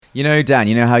You know, Dan,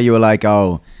 you know how you were like,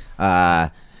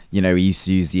 we used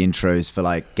to use the intros for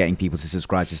like getting people to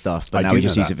subscribe to stuff, but now we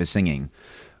just use it for singing.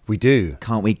 We do.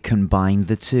 Can't we combine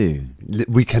the two?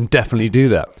 We can definitely do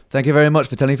that. Thank you very much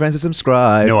for telling friends to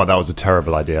subscribe. You know what? That was a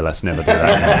terrible idea. Let's never do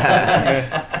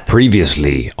that.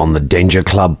 Previously on the Danger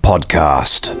Club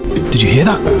podcast. Did you hear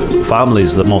that?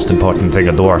 Family's the most important thing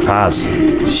a dwarf has.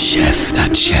 Chef,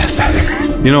 that chef.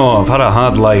 You know, I've had a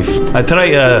hard life. I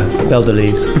try to... Bell de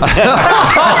leaves.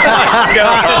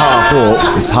 Half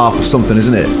orc is half of something,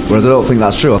 isn't it? Whereas I don't think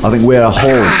that's true. I think we're a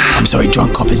whole. I'm sorry,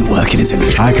 drunk cop isn't working, is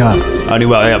it? I can't. Only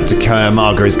way up to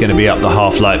Caermarga is going to be up the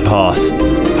half-light path.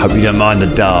 Hope you don't mind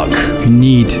the dark. You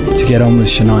need to get on with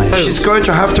Shania. She's going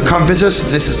to have to come visit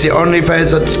us. This is the only way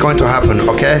that's going to happen,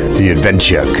 okay? The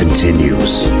adventure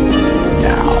continues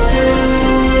now.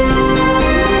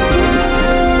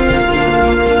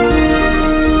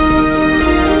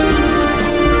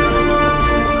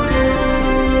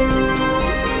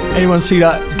 Anyone see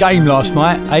that game last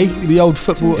night, eh? The old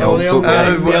football... The old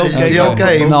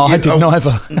game. No, I did neither.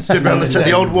 Stood around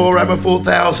the old Warhammer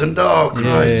 4000. Oh,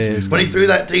 Christ. When he threw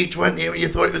that D20, you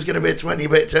thought it was going to be a 20,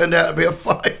 but it turned out to be a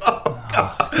 5. Oh,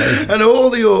 God. And all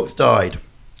the orcs died.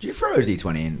 Do you throw a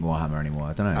D20 in Warhammer anymore?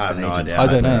 I don't know. I have no idea. I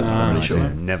don't know. I'm really sure.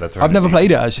 I've never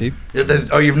played it, actually.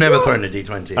 You've never thrown a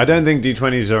D20? I don't think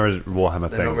D20s are a Warhammer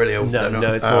They're thing. not really.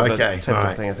 No, it's more of a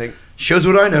temple thing, I think. Shows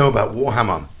what I know about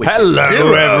Warhammer.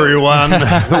 Hello, everyone.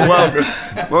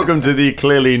 Welcome to the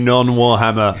clearly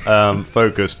non-Warhammer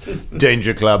focused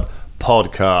Danger Club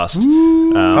podcast.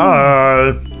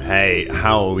 Hey,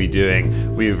 how are we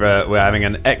doing? We're having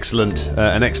an excellent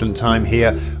time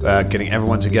here, getting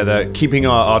everyone together, keeping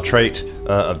our trait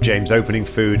of James opening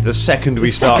food the second we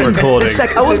start recording.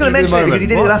 I was going to mention it because he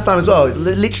did it last time as well.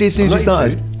 Literally as soon as we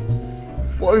started.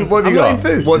 What have you got?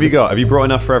 What have you got? Have you brought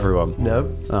enough for everyone?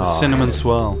 No. Oh. Cinnamon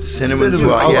swirl. Cinnamon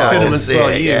swirl. Yeah, cinnamon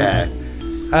swirl. Yeah.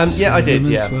 Yeah, I did.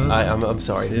 Yeah, I'm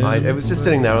sorry. Yeah. It was just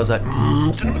sitting there. I was like,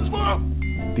 cinnamon swirl.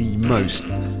 The most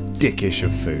dickish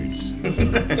of foods.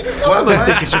 Well, Most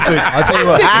dickish of food. I tell you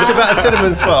what, it's about a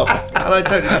cinnamon swirl, and I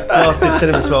totally just blasted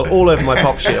cinnamon swirl all over my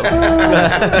pop shield.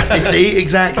 You see,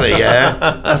 exactly. Yeah,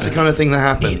 that's the kind of thing that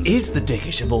happens. It is the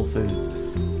dickish of all foods.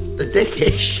 The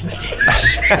dickish.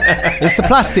 It's the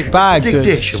plastic bag. Dick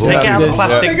dish. Take out the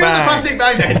plastic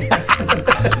bag.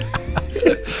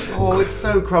 Oh, it's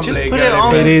so crumbly. Just put it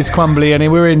on. It is crumbly,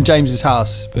 and we're in James's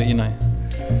house, but you know.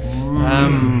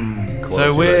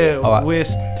 So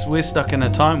we're stuck in a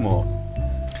time warp.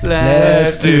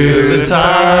 Let's do the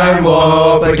time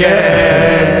warp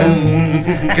again.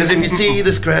 Because if you see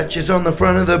the scratches on the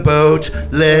front of the boat,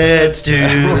 let's do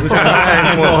the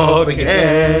time warp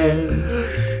again.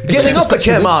 Getting off at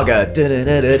Caermarga.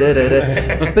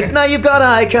 But now you've got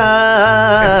Ica.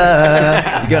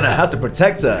 You're going to have to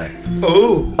protect her.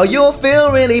 Oh. Or you'll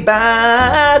feel really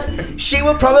bad. She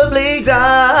will probably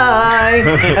die.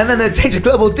 And then the Danger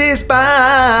Club will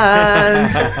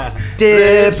disband.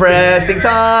 Depressing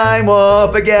time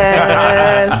warp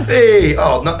again. Hey.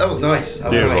 Oh, no, that was nice.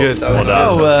 That was good. That was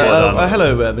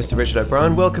Hello, Mr. Richard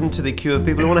O'Brien. Welcome to the queue of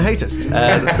people who want to hate us.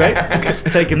 That's great.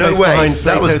 Taking No place way. behind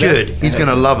That Plato was there. good. He's going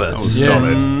to love us. That was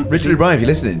solid. Richard O'Brien, if you're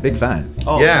listening, big fan.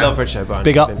 Oh, Yeah. love Richard O'Brien.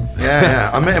 Big up.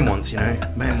 Yeah. I met him once, Did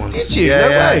you? Yeah, No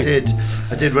yeah, way.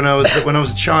 I did when I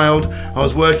was a child. I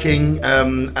was working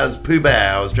as Pooh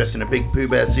Bear. I was dressed in a big Pooh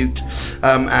Bear suit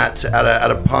at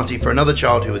a party for another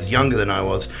child who was younger than I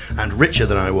was and richer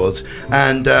than I was.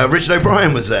 And Richard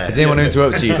O'Brien was there. I didn't want to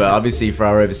interrupt you, but obviously for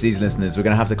our overseas listeners, we're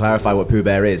going to have to clarify what Pooh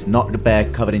Bear is. Not the bear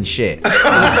covered in shit. All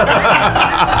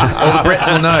the Brits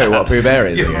will know what Pooh Bear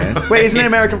is, I guess. Wait, isn't it an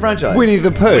American franchise? Winnie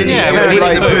the Pooh. Winnie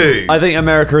the Pooh. I think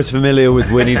America is familiar with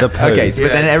Winnie the Pooh. Okay, so,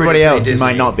 but then Yeah, everybody pretty else who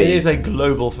might not be. It is a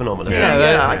global phenomenon.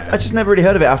 I just never really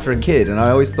heard of it after a kid, and I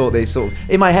always thought they sort of,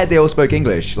 in my head, they all spoke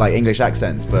English, like English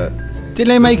accents, but Did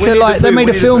they make Winnie a like? the They Pooh- made a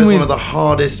Winnie the film Pooh is with. one of the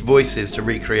hardest voices to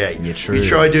recreate. Yeah, true. You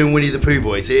try doing Winnie the Pooh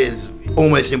voice, it is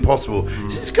almost impossible.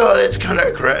 It's kind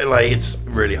of like it's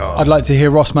really hard. I'd like to hear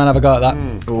Rossman have a go at that.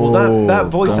 Well, that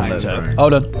voice Gauntlet actor. throw.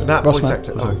 Hold on. That Rossman. voice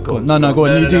actor. Oh, go on. No, go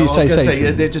on. You do I was say.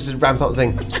 gonna just to ramp up the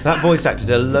thing. That voice actor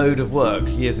did a load of work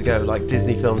years ago, like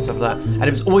Disney films and stuff like that, and it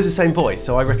was always the same voice.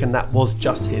 So I reckon that was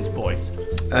just his voice.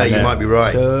 You might be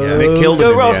right. So- yeah. It killed him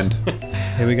Go in Ross. the end.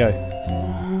 Here we go.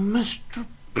 Mr.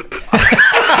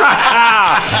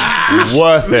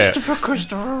 Worth it.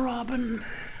 Christopher Robin.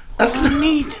 That's I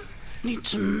need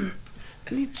some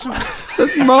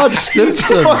That's Marge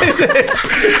Simpson. I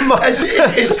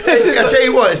tell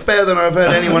you what, it's better than I've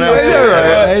heard anyone else.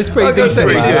 It's pretty decent.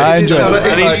 Pretty man. good. I enjoy But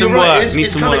it. I need you're some right, work, It's, need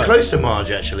it's some kind of work. close to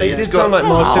Marge, actually. It It's did sound like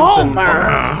Marge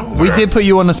Simpson. We did put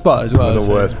you on the spot as well. The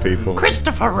so- worst people.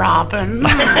 Christopher Robin.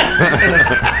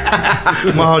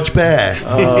 Marge Bear.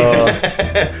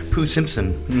 Pooh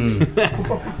Simpson.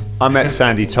 I met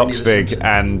Sandy Toksvig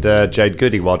and Jade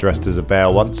Goody while dressed as a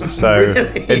bear once. So,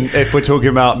 if we're talking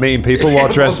about meeting people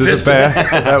while dressed as a bear,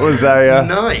 that was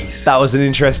Nice. that was an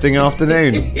interesting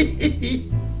afternoon.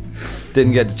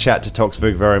 Didn't get to chat to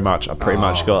Toksvig very much. I pretty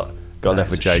much got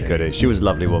left with a Jade shame. Goody. She was a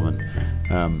lovely woman.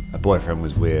 Her boyfriend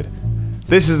was weird.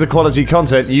 This is the quality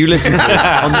content you listen to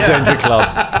on the Danger Club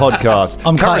podcast.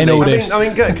 I'm cutting all this. I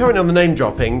mean, currently on the name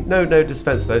dropping, no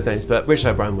dispense of those names, but Richard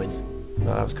O'Brien wins.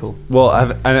 No, that was cool. Well,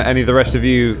 have any of the rest of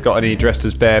you got any dressed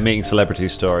as bear meeting celebrity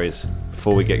stories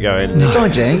before we get going? Go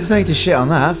on, James. No need to shit on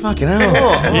that. Fucking hell.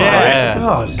 Yeah.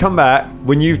 God. Come back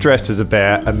when you've dressed as a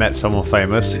bear and met someone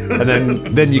famous, and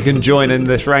then you can join in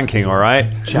this ranking. All right.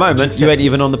 At the moment, you ain't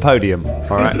even on the podium.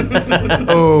 All right.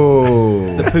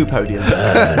 Oh. The poo podium.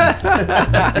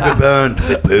 You've been burned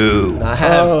with poo. I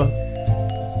have.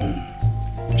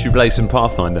 Should we play some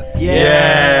Pathfinder?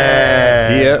 Yeah.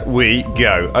 Here we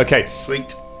go. Okay.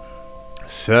 Sweet.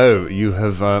 So you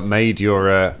have made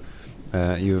your,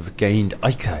 you have gained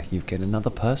Ica. You've gained another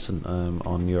person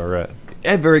on your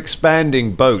ever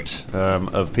expanding boat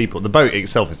of people. The boat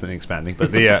itself isn't expanding,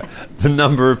 but the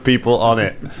number of people on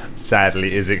it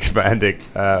sadly is expanding,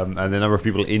 and the number of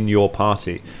people in your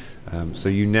party. So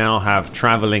you now have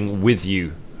travelling with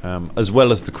you, as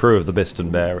well as the crew of the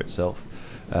Biston Bear itself.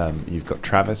 You've got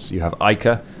Travis, you have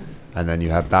Ica, and then you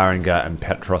have Baringer and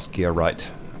Petros Giarite,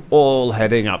 all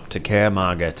heading up to Kaer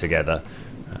Marga together.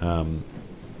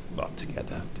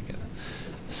 Together.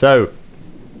 So,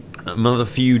 another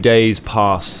few days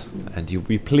pass, and you'll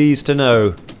be pleased to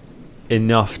know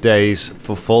enough days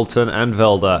for Fulton and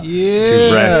Velda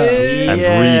to rest and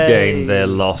regain their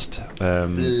lost.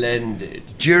 Blended.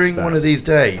 During Stats. one of these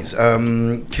days,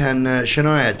 can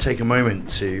Shania take a moment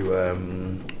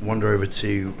to wander over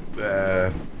to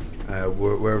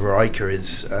wherever Ica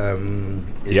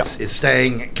is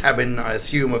staying, cabin, I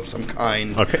assume, of some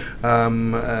kind. Okay.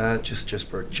 Just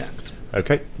for a chat.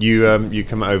 Okay. You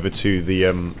come over to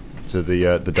the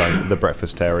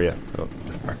breakfast area.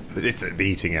 It's the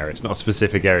eating area. It's not a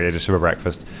specific area just for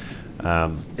breakfast.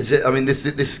 Is it? I mean, this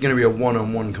is going to be a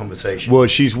one-on-one conversation. Well,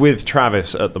 she's with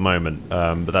Travis at the moment,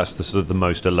 but that's the sort of the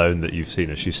most alone that you've seen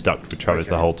her. She's stuck with Travis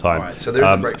the whole time. All right, so there's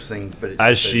the breakfast thing, but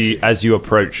it's as you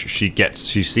approach, she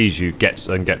sees you,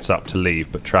 gets up to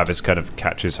leave, but Travis kind of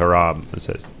catches her arm and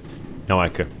says, "No,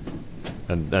 Ica,"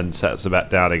 and sets her back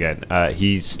down again.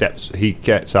 He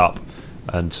gets up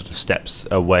and sort of steps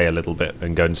away a little bit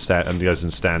and goes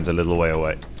and stands a little way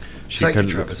away. She Thank you,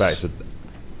 kind of looks Travis. back.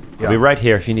 I'll be right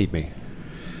here if you need me.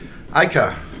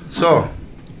 Ica, so,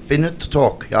 finna to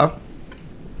talk, yeah?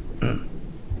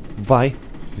 Why?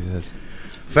 She says.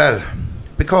 Well,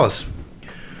 because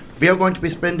we are going to be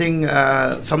spending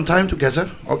some time together,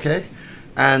 okay?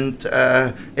 And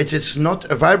it is not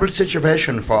a viable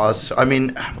situation for us. I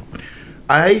mean,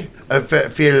 I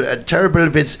feel terrible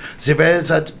with the way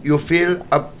that you feel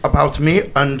about me,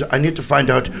 and I need to find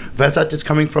out where that is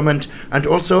coming from. And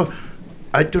also,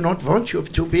 I do not want you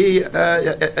to be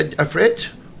afraid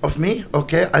of me,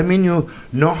 okay? I mean you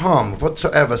no harm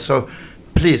whatsoever. So,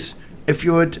 please, if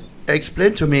you would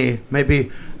explain to me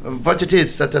maybe what it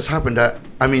is that has happened.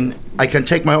 I mean, I can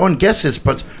take my own guesses,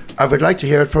 but I would like to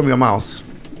hear it from your mouth.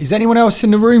 Is anyone else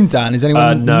in the room, Dan? Is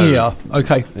anyone No. near?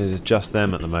 Okay, It's just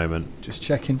them at the moment. just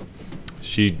checking.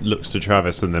 She looks to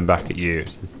Travis and then back at you.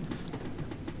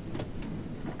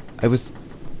 I was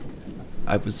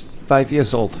 5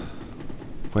 years old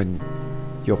when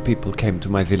your people came to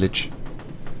my village.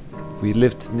 We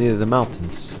lived near the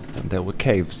mountains, and there were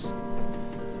caves.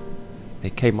 They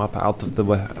came up out of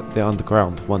the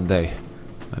underground one day.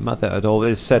 My mother had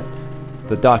always said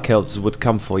the dark elves would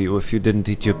come for you if you didn't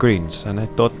eat your greens, and I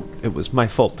thought it was my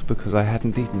fault because I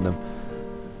hadn't eaten them.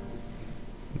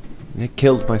 They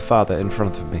killed my father in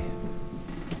front of me.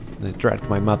 They dragged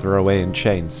my mother away in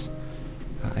chains.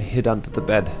 I hid under the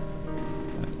bed.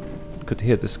 I could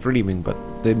hear the screaming, but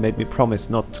they made me promise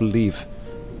not to leave.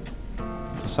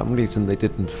 For some reason, they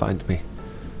didn't find me.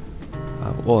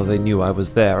 Or they knew I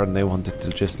was there and they wanted to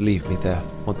just leave me there.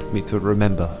 Wanted me to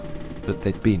remember that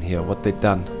they'd been here, what they'd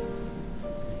done.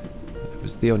 I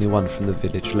was the only one from the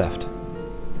village left.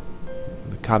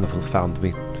 The carnival found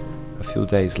me a few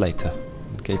days later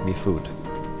and gave me food.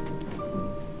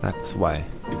 That's why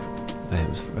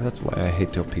I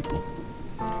hate your people.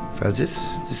 Well, this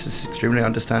is extremely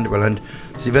understandable, and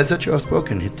the words that you have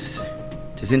spoken, it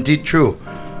is indeed true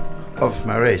of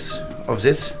my race. Of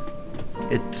this,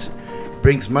 it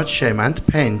brings much shame and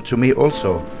pain to me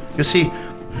also. You see,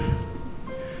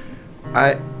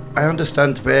 I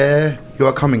understand where you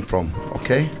are coming from,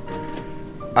 okay?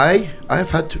 I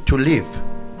have had to leave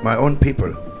my own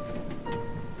people.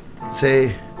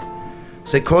 They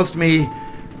caused me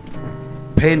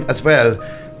pain as well.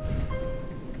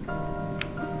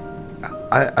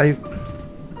 I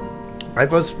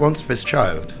was once this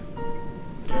child.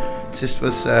 This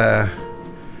was a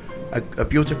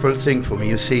beautiful thing for me.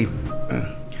 You see,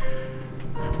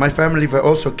 my family were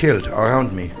also killed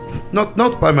around me.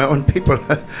 Not by my own people,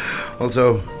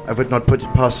 although I would not put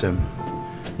it past them.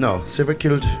 No, they were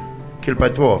killed by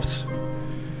dwarves,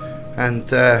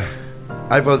 and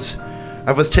I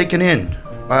was taken in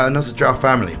by another drow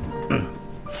family.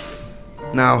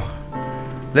 Now,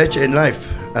 later in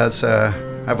life, as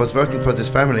I was working for this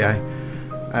family,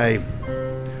 I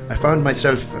found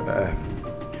myself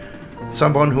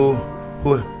someone who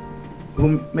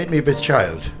made me this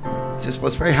child. This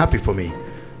was very happy for me,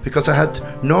 because I had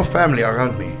no family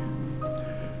around me.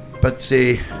 But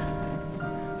the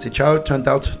child turned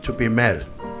out to be male.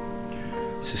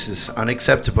 This is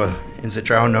unacceptable in the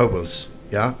drow nobles,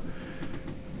 yeah?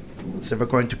 They were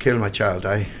going to kill my child.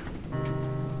 I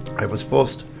was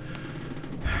forced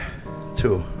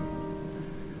to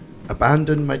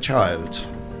abandon my child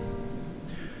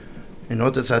in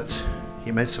order that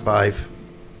he may survive.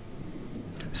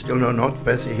 I still know not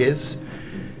whether he is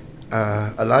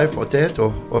alive or dead,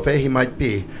 or where he might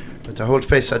be, but I hold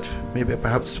faith that maybe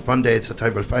perhaps one day that I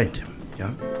will find him,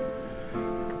 yeah?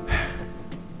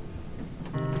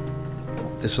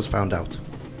 This was found out.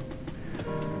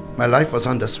 My life was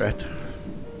under threat,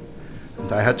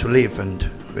 and I had to leave and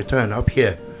return up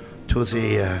here to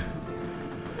the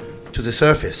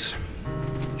surface,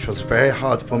 which was very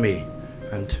hard for me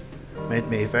and made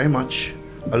me very much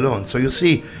alone. So you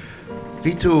see,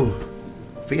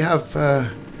 we have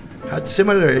had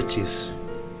similarities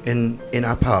in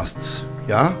our pasts,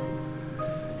 yeah?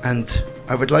 And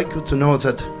I would like you to know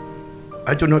that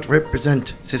I do not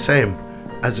represent the same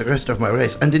as the rest of my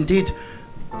race. And indeed,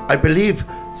 I believe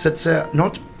that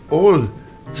not all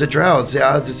the drows, they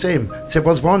are the same. There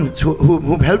was one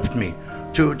who helped me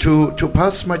to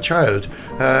pass my child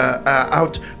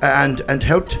out and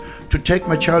helped to take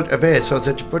my child away so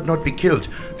that it would not be killed.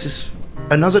 This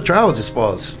another drow this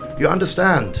was. You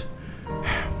understand?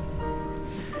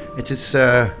 It is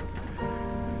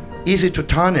easy to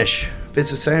tarnish with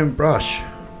the same brush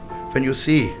when you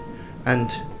see,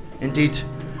 and indeed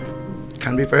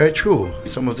can be very true,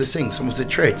 some of the things, some of the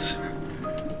traits.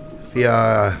 We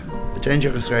are a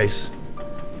dangerous race,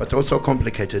 but also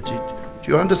complicated. Do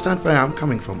you understand where I'm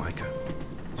coming from, Aika?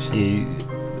 She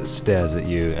stares at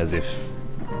you as if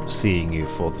seeing you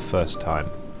for the first time,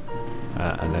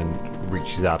 and then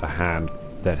reaches out a hand,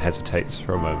 then hesitates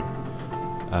for a moment,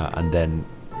 and then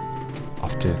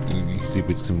after you see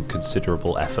with some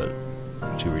considerable effort,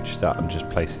 she reaches out and just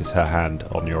places her hand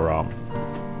on your arm,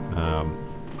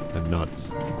 and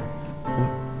nods.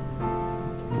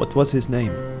 What was his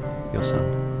name, your son?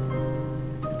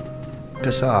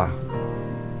 Kassar.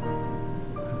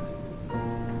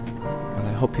 Well,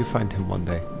 I hope you find him one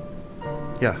day.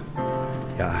 Yeah,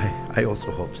 I also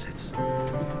hope this.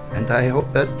 And I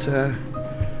hope that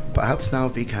perhaps now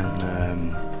we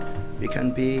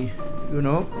can be,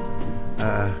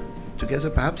 together,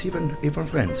 perhaps even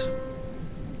friends.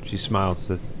 She smiles.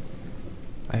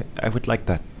 I would like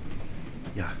that.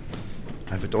 Yeah,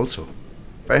 I would also,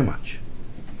 very much.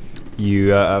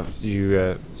 You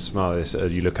smile this.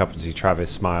 You look up and see Travis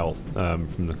smile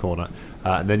from the corner,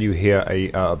 and then you hear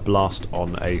a blast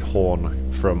on a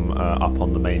horn from up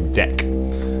on the main deck.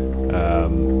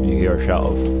 You hear a shout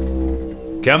of,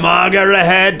 "Come on, go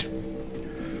ahead!"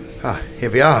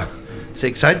 Here we are. The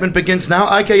excitement begins now,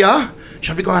 Aika, yeah?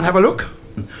 Shall we go and have a look?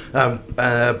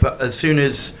 But as soon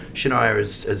as Shania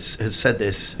has said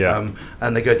this, yeah.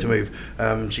 And they go to move,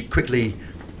 she quickly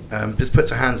just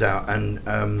puts her hands out and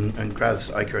grabs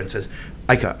Aika and says,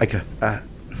 Aika,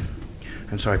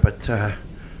 I'm sorry, but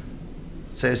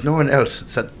there's no one else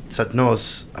that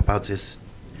knows about this.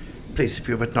 Please, if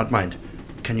you would not mind,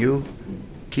 can you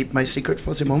keep my secret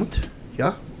for the moment?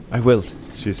 Yeah? I will,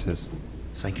 she says.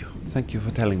 Thank you. Thank you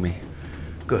for telling me.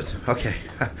 Good, okay.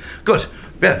 Good.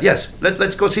 Well, yes,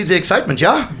 let's go see the excitement,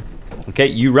 yeah? Okay,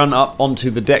 you run up onto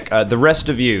the deck. The rest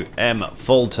of you, Em,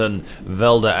 Fulton,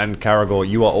 Velda, and Caragor,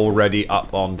 you are already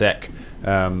up on deck,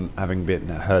 having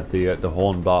heard the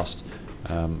horn blast.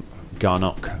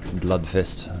 Garnock,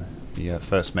 Bloodfist, The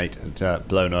first mate had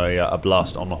blown a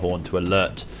blast on the horn to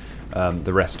alert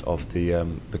the rest of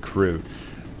the crew.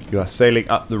 You are sailing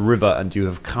up the river, and you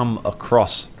have come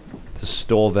across the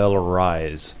Storville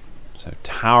Rise. So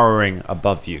towering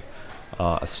above you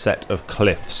are a set of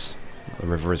cliffs. The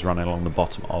river is running along the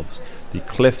bottom of. The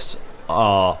cliffs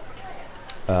are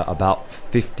about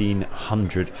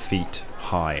 1,500 feet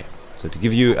high. So to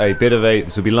give you a bit of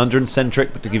this will be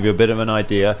London-centric, but to give you a bit of an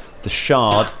idea, the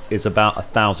Shard is about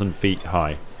 1,000 feet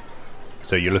high.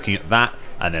 So you're looking at that,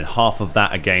 and then half of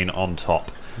that again on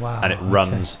top. Wow. And it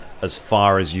runs as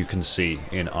far as you can see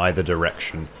in either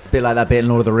direction. It's a bit like that bit in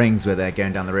Lord of the Rings where they're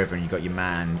going down the river and you've got your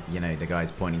man, the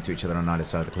guys pointing to each other on either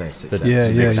side of the cliffs. Except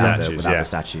without the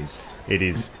statues. It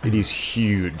is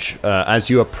huge. As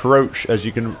you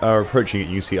are approaching it,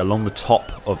 you see along the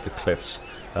top of the cliffs,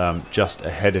 just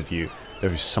ahead of you,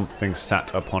 there is something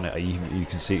sat upon it. You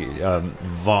can see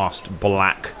vast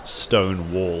black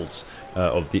stone walls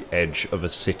of the edge of a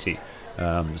city.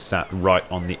 Sat right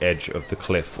on the edge of the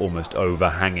cliff, almost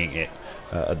overhanging it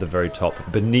at the very top.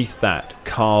 Beneath that,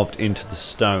 carved into the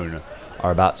stone, are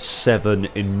about 7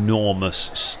 enormous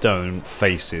stone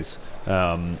faces.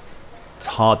 It's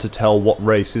hard to tell what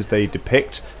races they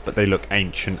depict, but they look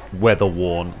ancient,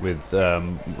 weather-worn, with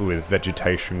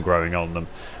vegetation growing on them.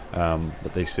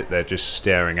 But they sit there just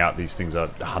staring out. These things are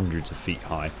hundreds of feet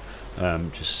high,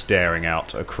 just staring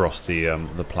out across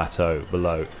the plateau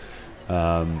below.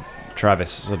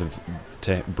 Travis sort of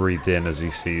breathed in as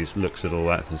he looks at all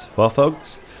that and says, "Well,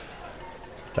 folks,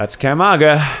 that's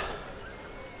Camarga."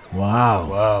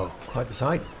 Wow. Quite the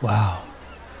sight. Wow.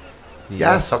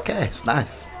 Yes, okay, it's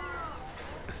nice.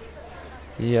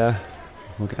 Yeah,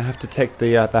 we're gonna have to take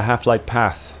the half-light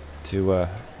path to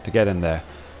get in there.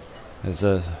 There's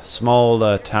a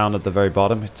small town at the very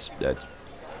bottom. It's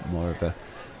more of a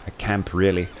camp,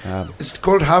 really. It's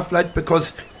called Half-Light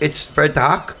because it's very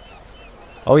dark.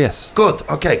 Oh yes. Good.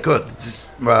 Okay. Good.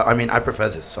 I prefer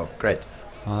this. So great.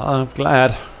 I'm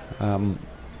glad.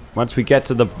 Once we get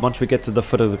to the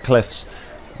foot of the cliffs,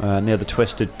 near the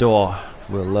twisted door,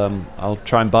 I'll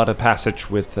try and barter passage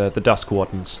with the Dusk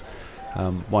Wardens.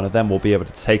 One of them will be able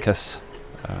to take us.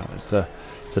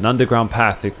 It's an underground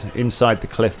path inside the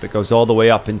cliff that goes all the way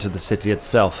up into the city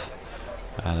itself,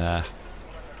 and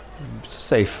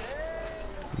safe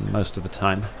most of the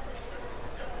time.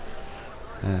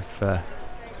 If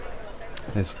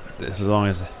as long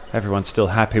as everyone's still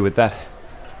happy with that.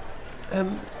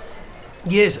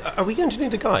 Yes. Are we going to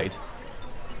need a guide?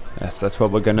 Yes, that's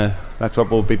what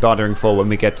we'll be bartering for when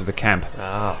we get to the camp.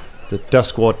 The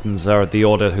Dusk Wardens are the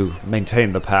order who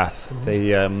maintain the path.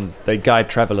 They guide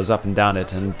travelers up and down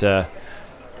it and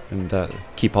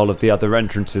keep all of the other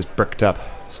entrances bricked up,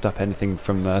 stop anything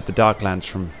from the Darklands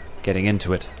from getting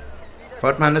into it.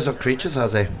 What manners of creatures are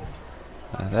they?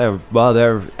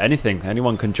 They're anything.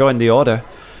 Anyone can join the order.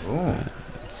 Oh.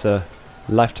 It's a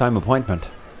lifetime appointment.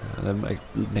 They're a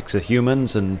mix of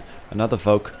humans and other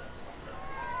folk.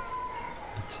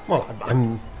 Well,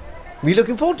 I'm really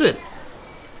looking forward to it.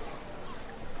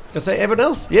 Gonna say everyone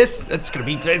else? Yes, it's gonna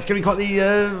be quite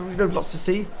the lots to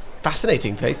see.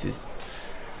 Fascinating places.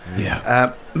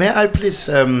 Yeah. May I please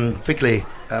quickly?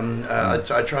 I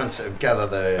try and sort of gather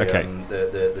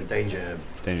the Danger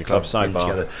Club sidebar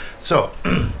together. So,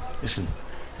 listen.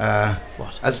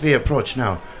 What? As we approach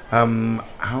now,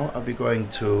 how are we going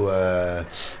to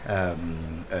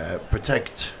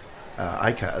protect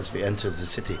Aika as we enter the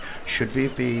city? Should we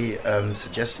be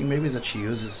suggesting maybe that she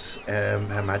uses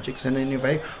her magics in any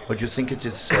way, or do you think it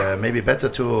is maybe better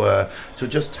to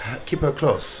just keep her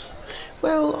close?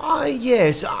 Well,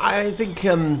 yes, I think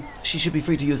she should be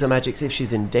free to use her magics if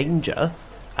she's in danger.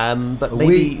 But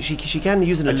maybe she can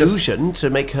use an illusion to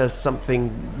make her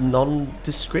something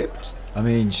nondescript. I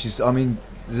mean,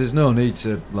 there's no need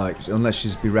to, unless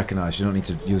she's be recognised, you don't need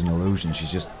to use an illusion.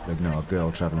 She's just, a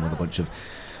girl travelling with a bunch of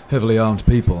heavily armed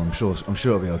people. I'm sure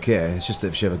it'll be okay. It's just that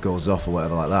if she ever goes off or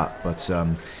whatever like that. But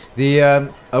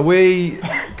are we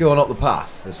going up the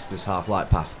path? This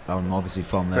half-light path? Obviously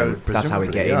from there. That's how we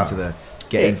get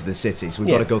into the city. So we've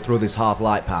got to go through this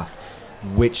half-light path,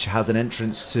 which has an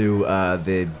entrance to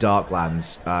the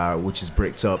Darklands, which is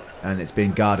bricked up, and it's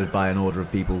being guarded by an order of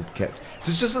people kept. It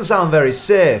just doesn't sound very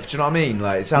safe. Do you know what I mean?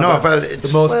 It sounds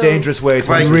it's the most dangerous way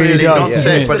to really not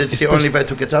safe, but it's the only way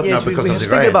to get up now because of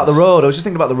the rain. I was just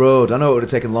thinking about the road. I know it would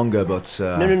have taken longer, but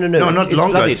no, not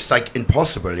longer. Flooded. It's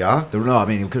impossible, yeah. No, I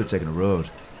mean, we could have taken a road.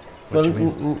 Well,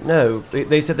 no.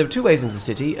 They said there were 2 ways into the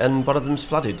city, and one of them's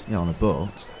flooded. Yeah, on a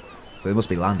boat. But there must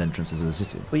be land entrances to the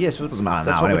city. Well, yes, doesn't matter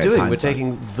that's now. what Anyway, we're doing. We're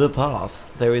taking the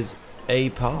path. There is a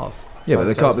path. Yeah, but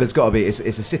there's got to be. It's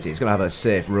a city. It's going to have a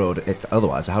safe road.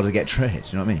 Otherwise, how does it get trade?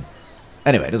 You know what I mean?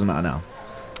 Anyway, it doesn't matter now.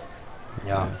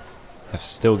 Yeah. I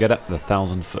still get up the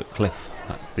 1,000-foot cliff.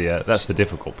 That's the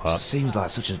difficult It part. seems like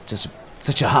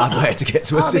such a hard way to get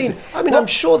to a city. I mean, I'm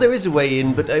sure there is a way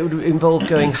in, but it would involve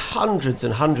going hundreds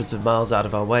and hundreds of miles out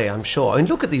of our way, I'm sure. I mean,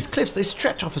 look at these cliffs. They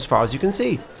stretch off as far as you can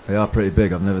see. They are pretty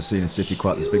big. I've never seen a city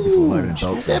quite this big before. Not even in I've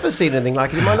Belts. never seen anything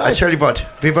like it in my I life. tell you what,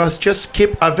 we must just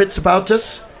keep our wits about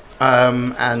us,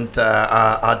 and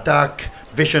our dark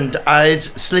visioned eyes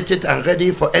slitted and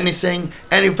ready for anything,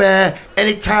 anywhere,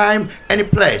 anytime, any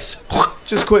place.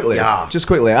 Just quickly,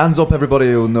 hands up everybody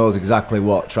who knows exactly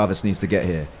what Travis needs to get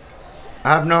here.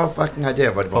 I have no fucking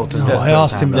idea what it wants. No, I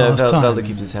asked him No, last time. Velda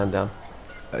keeps his hand down.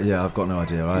 Yeah, I've got no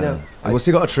idea either. No, What's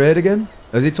he got a trade again?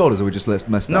 Has he told us, or we just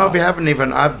messed No, up? we haven't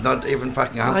even. I've not even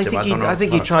fucking asked him. I don't know. I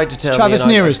think he tried to tell Travis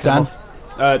me. near us, Dan.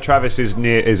 Travis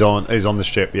is on the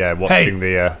ship. Yeah, watching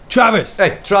the. Travis!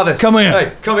 Hey, Travis! Come here.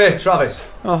 Hey, come here, Travis.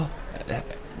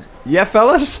 Yeah,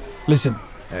 fellas. Listen,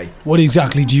 Hey. what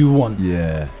exactly do you want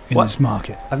Yeah. in this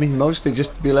market? I mean, mostly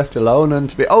just to be left alone and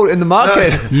to be. Oh, in the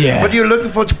market. Yeah. What are you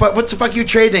looking for? What the fuck are you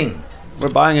trading? We're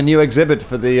buying a new exhibit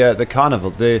for the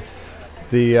carnival. The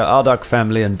Ardok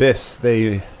family and Biss.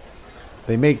 They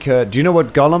make. Do you know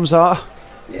what golems are?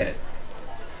 Yes.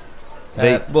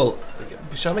 They- Well,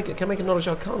 shall I make it? Can I make a knowledge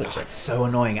arcana check? It's so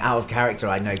annoying. Out of character,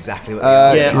 I know exactly what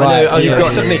Yeah, Right, I know. you've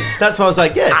got- Suddenly, that's why I was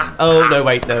like, yes. Oh no,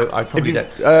 wait, no. I probably don't.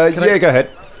 Yeah, go ahead.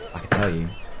 I can tell you.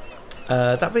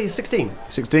 That'd be 16.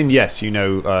 16. Yes, you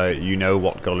know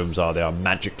what golems are. They are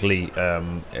magically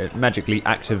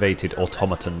activated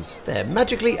automatons. They're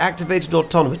magically activated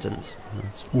automatons.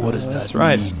 What does that That's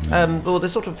right. mean? Well, they're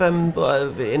sort of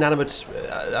inanimate,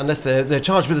 unless they're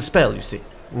charged with a spell, you see.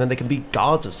 And then they can be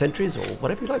guards or sentries or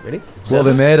whatever you like, really. What are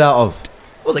they made out of?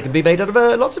 Well, they can be made out of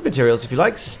lots of materials, if you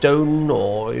like. Stone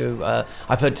or,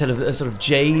 I've heard tell of sort of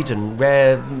jade and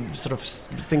rare sort of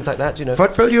things like that,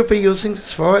 What will you be using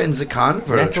this for in the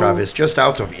carnival, Metal. Travis? Just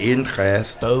out of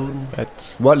interest. Bone.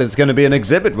 It's going to be an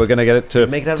exhibit. We're going to get it to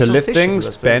Make it out of to some lift fish, things,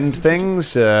 I suppose. bend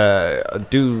things,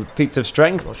 do feats of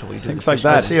strength, Not sure what you do things with like fish.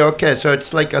 I that. see. Okay, so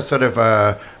it's like a sort of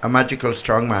a magical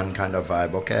strongman kind of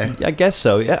vibe. Okay. I guess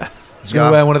so. Yeah. He's going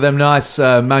to wear one of them nice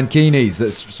mankinis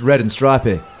that's red and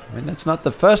stripy. I mean, that's not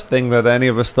the first thing that any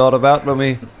of us thought about when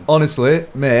we. Honestly,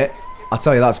 mate, I'll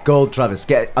tell you, that's gold, Travis.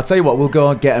 I'll tell you what, we'll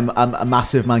go and get him a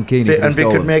massive mankini. for And this we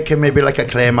could gold. make him maybe like a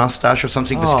clay mustache or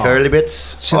something with Oh. curly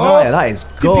bits. Shania, that is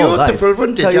gold. that beautiful, is,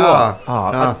 wouldn't it? tell you Yeah.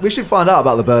 what, Yeah. we should find out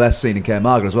about the burlesque scene in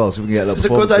Caremarga as well, so we can get a little This is a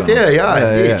good performance going idea. on.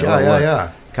 Yeah, indeed. Yeah.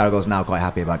 Caragor's now quite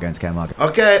happy about going to Caremarga.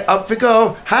 Okay, up we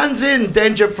go. Hands in,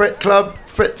 Danger Frit Club,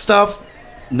 Frit stuff.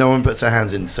 No one puts their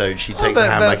hands in, so she takes her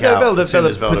hand back out. as soon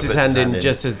as Velda puts his hand in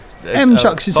just as... M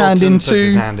chucks his hand Bolton in puts too.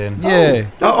 his hand in. Yeah.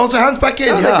 Oh, also hands back in,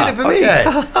 Oh, they yeah. did it for me. Okay.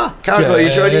 Caragor, you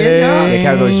joining in, yeah? Yeah,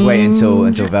 Caragor's just waiting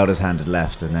until Velda's hand had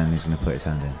left, and then he's going to put his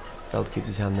hand in. Velda keeps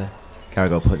his hand there.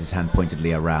 Caragor puts his hand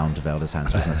pointedly around Velda's hand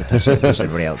so he doesn't have to touch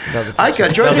everybody else's.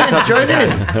 Ika, join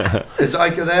in. Is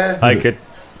Ika there?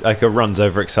 Ika runs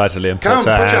over excitedly and Come, puts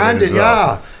her put your hand in, as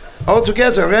well. yeah. All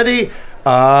together, ready?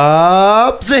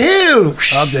 Up the hill.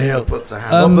 Up the hill. Puts her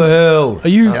hand Up the hill. Are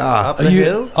you? Yeah. Up Are the you?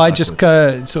 hill? I just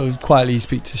sort of quietly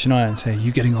speak to Shania and say,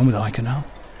 "You getting on with Ica now?"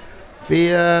 We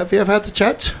have had the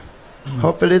chat.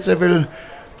 Hopefully there will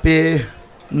be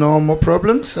no more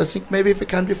problems. I think maybe we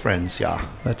can be friends, yeah.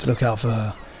 Let's look out for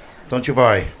her. Don't you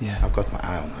worry. Yeah. I've got my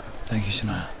eye on her. Thank you,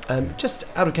 Shania. Just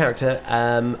out of character,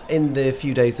 in the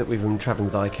few days that we've been travelling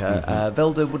with Ica,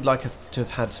 Velda would like to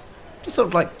have had just sort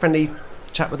of like friendly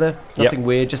chat with her. Nothing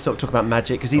weird, just sort of talk about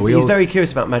magic, because he's very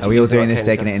curious about magic. Are we all He's doing like, this,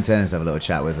 okay, taking it in turns to have a little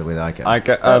chat with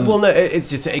Ica? well, no, it's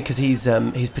just because he's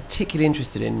particularly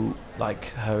interested in like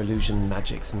her illusion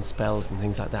magics and spells and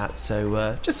things like that.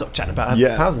 So just sort of chatting about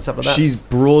her powers and stuff like that. She's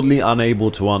broadly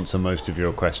unable to answer most of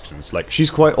your questions. Like she's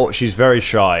very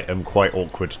shy and quite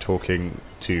awkward talking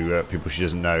to people she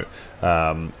doesn't know.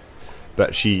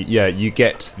 But you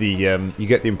get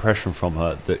the impression from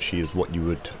her that she is what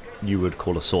you would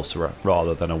call a sorcerer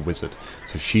rather than a wizard.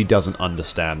 So she doesn't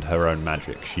understand her own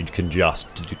magic. She can just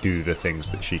do the things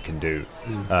that she can do.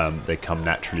 They come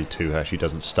naturally to her. She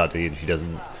doesn't study and she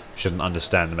doesn't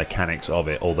understand the mechanics of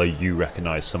it. Although you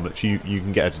recognise some of you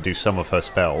can get her to do some of her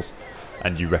spells,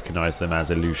 and you recognise them as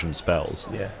illusion spells.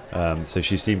 Yeah. So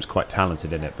she seems quite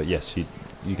talented in it. But yes, you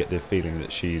get the feeling that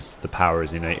the power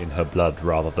is innate in her blood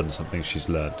rather than something she's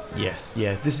learned. Yes,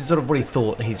 yeah. This is sort of what he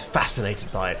thought, and he's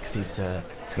fascinated by it because he's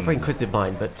got a very inquisitive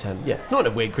mind. But not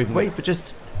in a weird, creepy way, but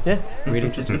just really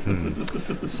interesting.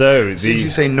 So As soon as you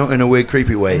say not in a weird,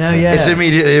 creepy way, No, yeah. it's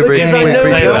immediately a Because I weird, know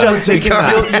creepy you'll way.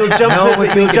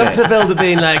 jump to Velda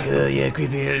being like,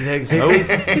 creepy.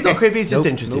 He's not creepy, he's just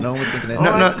interested. No one was thinking it. All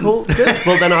right, cool, good.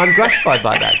 Well, then I'm gratified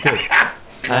by that. Good.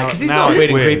 Because he's now not it's weird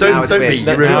and weird. creepy. Don't be.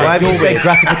 You ruined Why have you it. said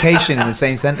gratification in the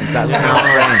same sentence? That sounds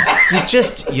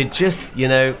strange. You just, you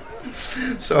know,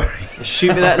 Sorry.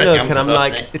 shoot me that Sorry, look, I'm and I'm sorry.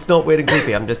 like, it's not weird and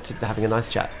creepy. I'm just having a nice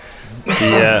chat.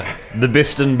 The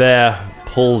Biston Bear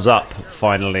pulls up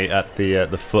finally at the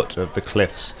foot of the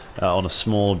cliffs on a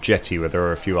small jetty where there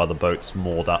are a few other boats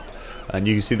moored up, and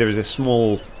you can see there is a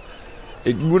small.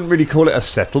 It wouldn't really call it a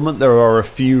settlement. There are a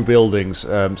few buildings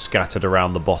scattered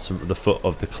around the bottom, the foot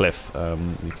of the cliff.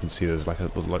 You can see there's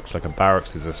looks like a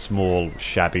barracks. There's a small,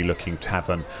 shabby-looking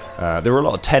tavern. There are a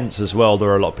lot of tents as well. There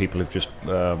are a lot of people who've just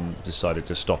decided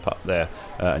to stop up there,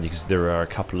 and you can see there are a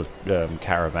couple of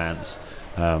caravans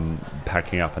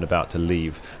packing up and about to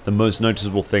leave. The most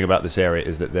noticeable thing about this area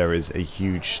is that there is a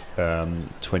huge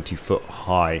 20-foot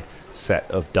high set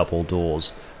of double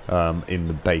doors in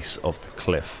the base of the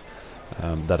cliff.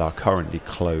 That are currently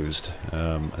closed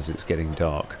as it's getting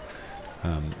dark.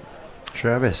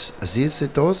 Travis, are these the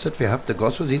doors that we have to go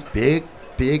through? These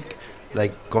big,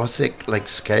 like Gothic, like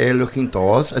scary-looking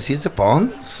doors? Are these the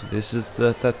ones?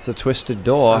 That's the twisted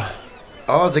door.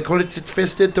 Oh, they call it the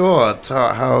twisted door.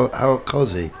 How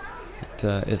cozy.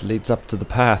 It leads up to the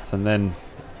path, and then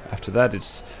after that,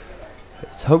 it's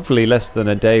hopefully less than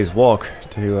a day's walk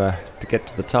to get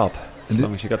to the top. As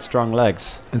long as you got strong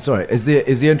legs. And sorry, is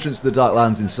the entrance to the Dark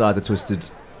Lands inside the twisted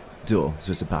door,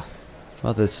 twisted path?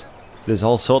 Well, there's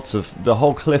all sorts of. The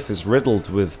whole cliff is riddled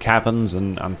with caverns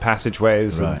and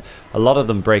passageways, Right. and a lot of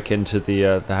them break into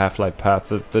the Half-Life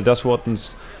path. The Dust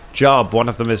Warden's job, one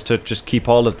of them, is to just keep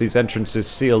all of these entrances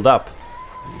sealed up.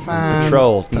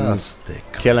 Patrol. Fantastic.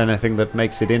 Kill anything that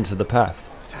makes it into the path.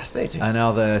 Fascinating. And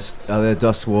are there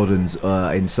Dust Wardens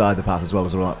inside the path as well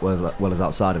as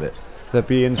outside of it? They'll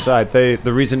be inside. The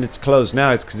reason it's closed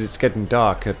now is because it's getting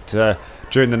dark.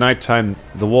 During the nighttime,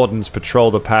 the wardens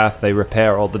patrol the path. They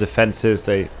repair all the defenses.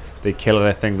 They kill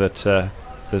anything that's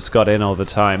got in over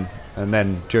time. And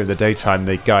then during the daytime,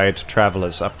 they guide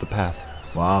travelers up the path.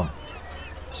 Wow.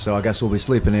 So I guess we'll be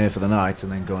sleeping here for the night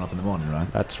and then going up in the morning,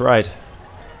 right? That's right.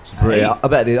 It's pretty, I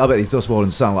bet these Dust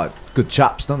Wardens sound like good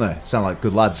chaps, don't they? Sound like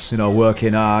good lads,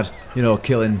 working hard,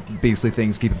 killing beastly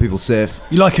things, keeping people safe.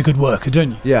 You like a good worker,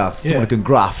 don't you? Yeah, someone who can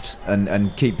graft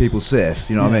and keep people safe,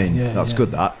 you know what I mean? Yeah, That's yeah.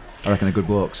 good, that. I reckon they're good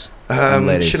blokes. And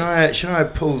ladies. Should I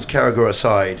pull Caragor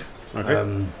aside?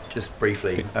 Okay. Just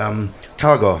briefly.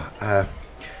 Caragor,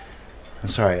 I'm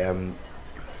sorry,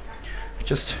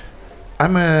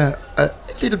 I'm a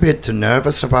little bit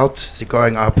nervous about the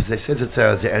going up. They said that there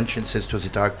are the entrances to the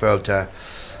Dark World.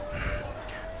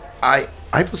 I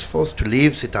was forced to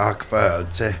leave the Dark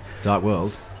World. Dark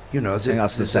World? I think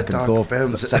that's the second Dark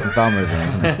film World. movie,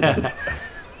 isn't it?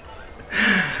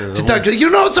 The Dark,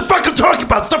 you know what the fuck I'm talking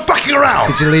about. Stop fucking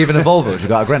around. Did you leave in a Volvo? Did you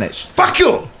go to Greenwich? Fuck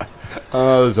you.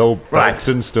 Oh, those old Right.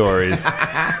 Baxon stories.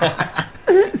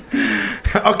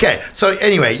 Okay, so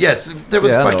anyway, yes, there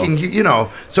was Yeah, I fucking,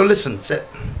 So listen,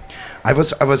 I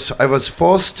was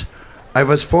forced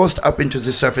up into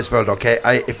the surface world. Okay,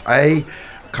 if I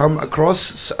come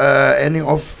across any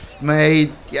of my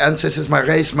ancestors, my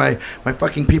race, my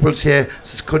fucking peoples here,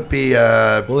 this could be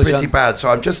pretty bad. So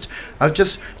I just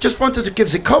wanted to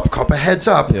give the cop a heads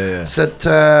up. Yeah. That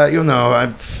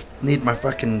I need my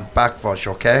fucking backwash.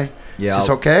 Okay. Yeah, Is this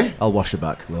okay? I'll wash your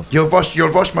back, love. You'll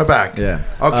wash my back. Yeah.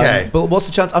 Okay. But what's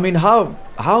the chance? I mean, how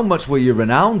much were you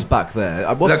renowned back there?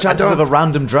 What's Look, the chances of a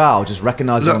random drow just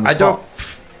recognizing you on Look, the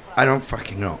spot? I don't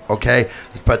fucking know, okay?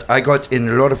 But I got in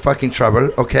a lot of fucking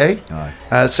trouble, okay?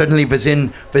 Aye. Certainly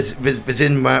within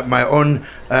my own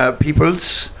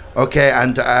peoples, okay?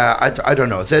 And I don't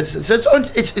know. It's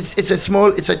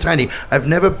a tiny. I've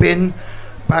never been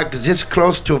back this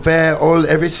close to where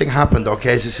everything happened,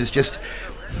 okay? This is just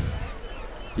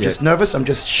nervous. I'm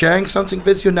just sharing something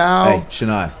with you now. Hey,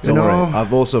 Shania, don't worry.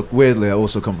 I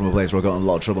also come from a place where I got in a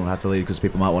lot of trouble and had to leave because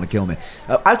people might want to kill me.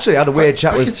 Actually, I had a weird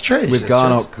chat with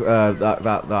Garnock,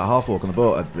 that half walk on the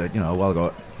boat, a while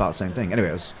ago, about the same thing.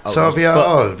 Anyway, we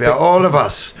are all of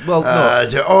us. Well,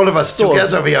 no, all of us sort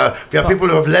together. of. We are people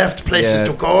who have left places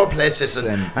to go places,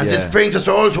 and this brings us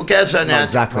all together. It's not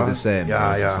exactly the same.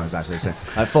 Yeah. It's not exactly the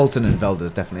same. Fulton and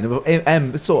Velda definitely.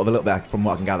 It's sort of a little bit from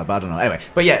what I can gather, but I don't know. Anyway,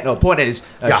 but yeah, no. Point is,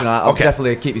 Shania, I'll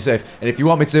definitely keep you safe. And if you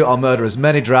want me to, I'll murder as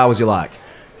many drow as you like.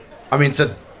 I mean,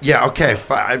 yeah, okay,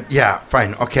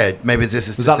 fine, okay. Maybe this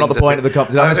is. Was that not the point of the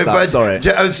company? Did I miss that? Sorry.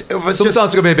 Sometimes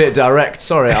it's gonna be a bit direct.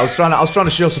 Sorry, I was trying to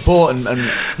show support and.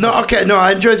 No, okay, no,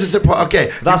 I enjoy the support.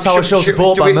 Okay, that's how I show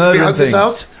support by murdering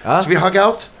things. Should we hug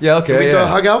out? Yeah, okay. Can we do a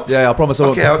hug out? Yeah, I promise I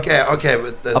won't. Okay.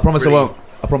 I promise I won't.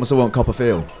 I promise I won't cop a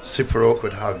feel. Super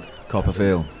awkward hug. Cop a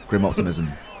feel. Grim optimism.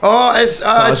 Oh, I was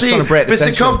see. trying to break the Mr.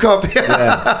 tension. Cop.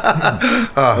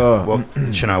 Well,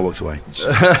 Shania walks away.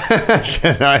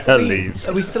 Shania leaves.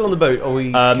 Are we still on the boat? Or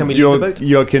can we leave the boat?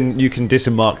 You can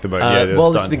disembark the boat. Yeah,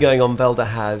 While this has been going on, Velda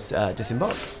has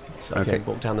disembarked. So I Okay. can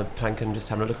walk down the plank and just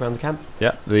have a look around the camp.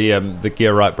 Yeah, the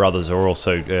Gearwright brothers are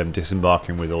also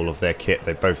disembarking with all of their kit.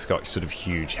 They've both got sort of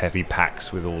huge, heavy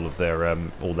packs with all their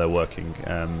working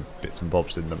bits and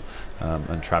bobs in them.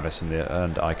 And Travis and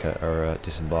Ica are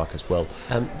disembark as well.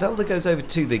 Velda goes over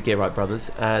to the Gearwright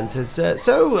brothers and says,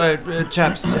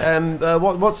 chaps,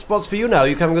 what's for you now?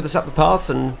 You coming with us up the path?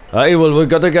 And Well, we've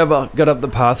got to get up the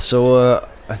path, so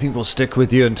I think we'll stick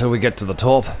with you until we get to the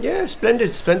top. yeah, splendid.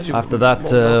 After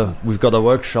that, we've got a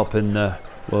workshop in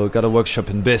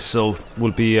Biss, so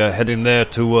we'll be heading there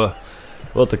to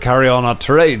carry on our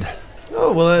trade.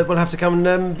 Oh, well, we'll have to come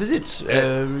and visit.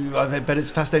 I bet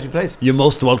it's a fascinating place. You're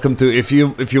most welcome to. If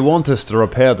you want us to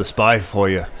repair the spy for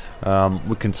you,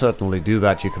 we can certainly do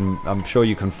that. I'm sure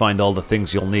you can find all the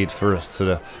things you'll need for us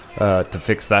to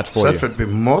fix that for That you. would be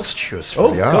most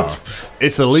useful. God.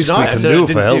 It's the least we I can didn't do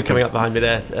see for you helping. coming up behind me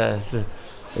there.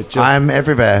 I'm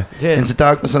everywhere. Yes. In the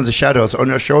darkness and the shadows, on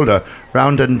your shoulder,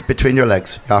 round and between your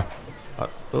legs. Yeah.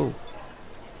 Oh.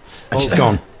 And she's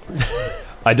gone.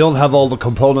 I don't have all the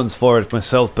components for it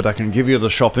myself, but I can give you the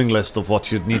shopping list of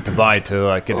what you'd need to buy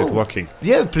to get it working.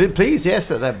 Yeah, please, yes,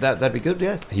 that'd be good,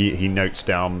 yes. He notes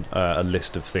down a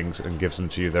list of things and gives them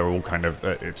to you. They're all kind of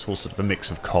it's all sort of a mix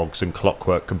of cogs and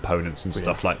clockwork components and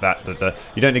stuff like that. But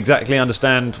you don't exactly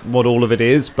understand what all of it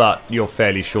is, but you're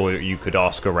fairly sure that you could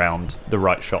ask around the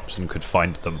right shops and could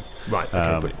find them. Right,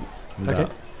 okay, okay.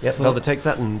 Yep, Velda takes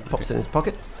that and pops it in his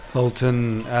pocket.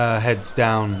 Fulton heads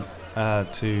down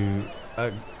to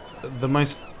the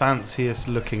most fanciest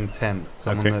looking tent.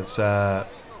 Someone that's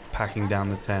packing down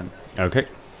the tent. Okay.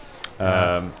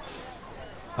 I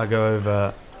go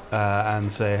over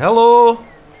and say hello.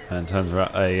 And turns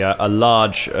around a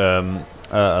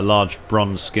large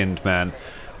bronze-skinned man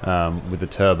with a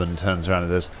turban turns around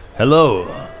and says, "Hello."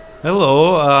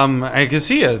 Hello. I can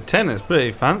see your tent is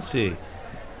pretty fancy.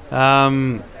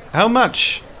 How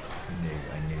much?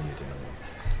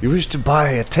 You wish to buy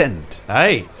a tent?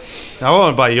 Hey, I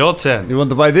want to buy your tent. You want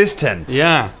to buy this tent?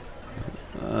 Yeah.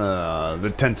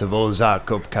 The tent of Ozark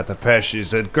of Katapesh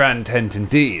is a grand tent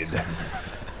indeed.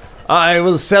 I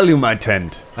will sell you my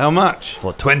tent How much?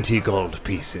 for 20 gold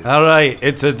pieces. All right,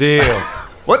 it's a deal.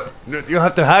 What? You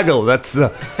have to haggle. That's No.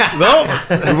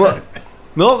 what?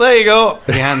 No, there you go.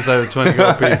 He hands over 20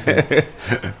 gold pieces.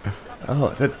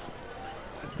 Oh,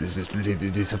 this is really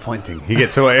disappointing. He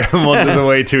gets away and wanders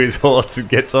away to his horse and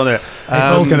gets on it.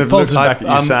 Just kind of looks back at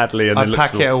you sadly and I then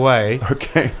pack looks it away,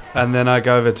 Okay. and then I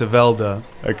go over to Velda.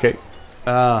 Okay.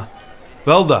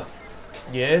 Velda,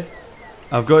 Yes?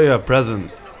 I've got you a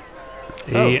present.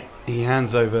 He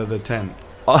hands over the tent.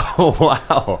 Oh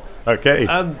wow. Okay.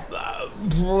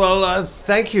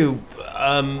 Thank you.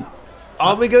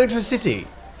 Are we going to a city?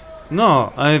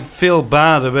 No, I feel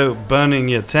bad about burning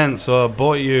your tent, so I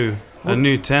bought you a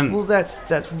new tent. Well,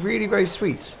 that's really very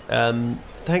sweet.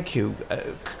 Thank you.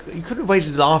 You could have waited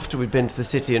until after we'd been to the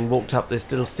city and walked up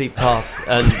this little steep path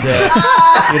and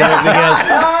everything else.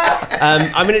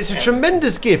 I mean, it's a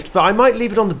tremendous gift, but I might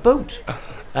leave it on the boat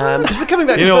because we're coming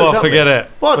back. You to know the boat, what? aren't we? Forget it.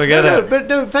 What? Forget no, it. But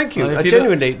no, thank you. Well, if you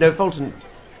Genuinely, no, Fulton.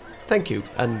 Thank you.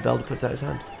 And Velda puts out his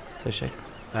hand. So shake.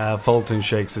 Fulton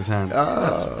shakes his hand.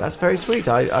 That's very sweet.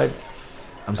 I'm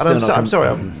sorry.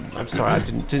 I'm sorry. I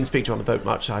didn't speak to you on the boat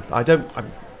much. I don't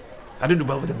do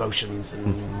well with emotions,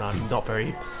 and I'm not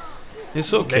very.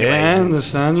 It's okay. Anyway. I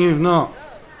understand. You've not.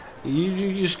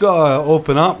 You just gotta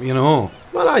open up, you know.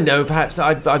 Well, I know. Perhaps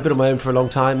I've been on my own for a long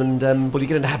time, and well, you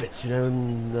get into habits, you know.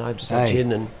 And I've just had Hey.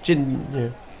 gin, you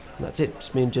know. And that's it.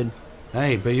 Just me and gin.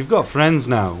 Hey, but you've got friends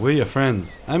now. We're your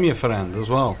friends. I'm your friend as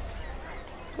well.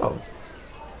 Oh,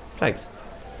 thanks.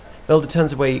 Velda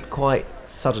turns away quite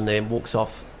suddenly and walks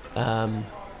off.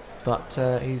 But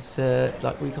he's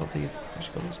we can't see. He's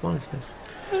actually got a smile on his face.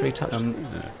 He's very touched.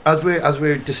 As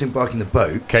we're disembarking the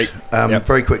boat, Yep.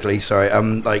 very quickly. Sorry,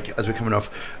 as we're coming off,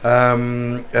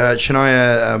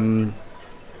 Shania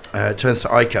turns to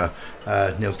Ica,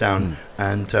 kneels down,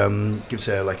 and gives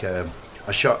her like a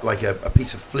shot, like a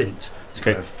piece of flint. It's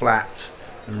kind of flat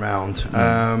and round,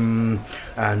 and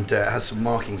has some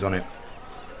markings on it.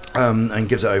 And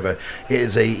gives it over.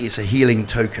 It's a healing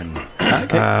token,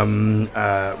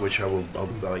 which I'll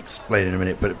explain in a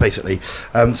minute. But basically,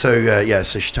 so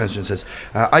she turns to her and says,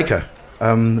 "Ica,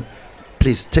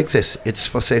 please take this. It's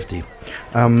for safety.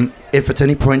 If at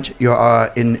any point you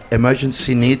are in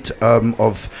emergency need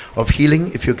of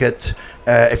healing, if you get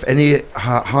if any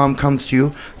harm comes to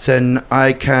you, then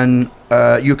I can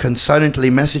you can silently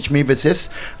message me with this,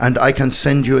 and I can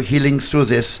send you healings through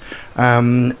this,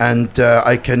 and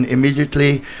I can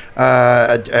immediately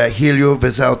heal you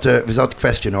without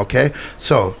question. Okay,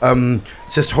 so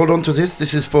just hold on to this.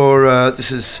 This is for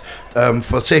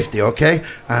safety. Okay,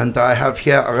 and I have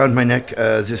here around my neck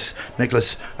this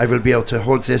necklace. I will be able to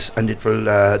hold this, and it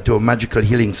will do magical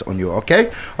healings on you.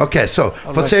 Okay, so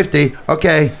for safety.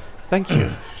 Okay, thank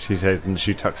you. She says, and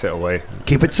she tucks it away.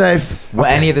 Keep it safe. Were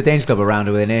any of the Danger Club around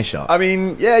or within earshot? I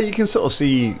mean, yeah, you can sort of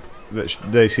see that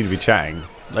they seem to be chatting.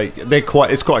 Like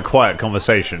it's quite a quiet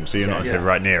conversation, so you're not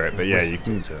right near it. But yeah, you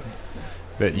can.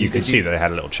 But you can see that they had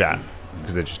a little chat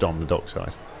because they're just on the dock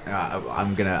side.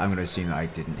 I'm gonna assume that I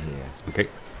didn't hear. Okay.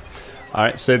 All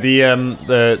right. So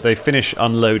they finish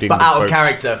unloading. But out of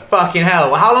character, fucking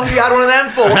hell! How long have you had one of them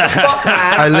for? What the fuck,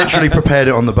 man? I literally prepared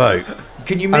it on the boat.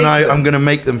 Can you make them? I'm going to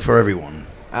make them for everyone.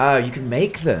 Oh, you can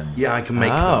make them. Yeah, I can make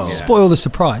them. Yeah. Spoil the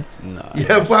surprise. No.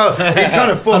 Yeah, well, he's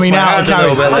kind of forced my hand a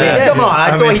little bit. Come on,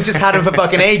 I thought he just had them for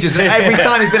fucking ages, and every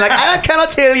time he's been like, I cannot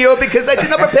tell you because I did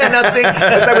not prepare nothing,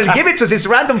 but I will give it to this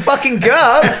random fucking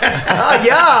girl.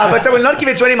 But I will not give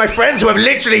it to any of my friends who have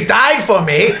literally died for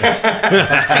me.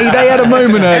 Hey, they had a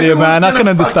moment earlier, man. I can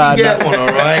understand. Get one, all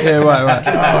right? Yeah, right.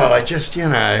 God, I just,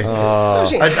 I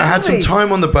had some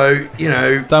time on the boat,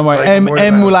 Don't worry,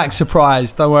 M will act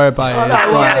surprised. Don't worry about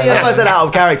it. That's why I said out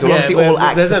of character. Obviously, all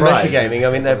act there's no surprised. metagaming.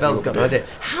 I mean, Belle's got no idea.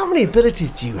 How many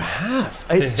abilities do you have?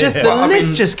 It's just the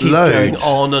list just keeps going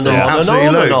on and on and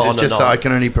on and on. It's just that I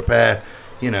can only prepare,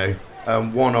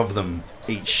 one of them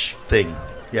each thing.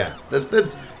 Yeah,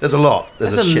 there's a lot.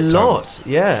 There's a shit ton.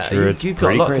 Yeah, sure, you've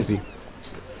got a lot. Crazy.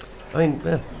 I mean,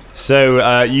 yeah.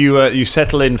 So you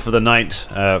settle in for the night,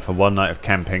 for one night of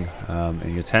camping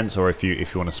in your tents, or if you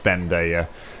want to spend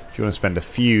a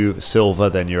few silver,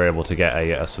 then you're able to get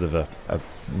a sort of a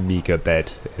meager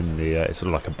bed in the it's sort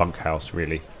of like a bunkhouse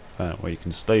really, where you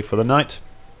can stay for the night.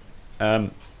 The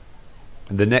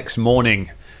next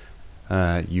morning,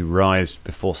 you rise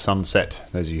before sunset.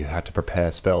 Those of you who had to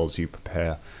prepare spells, you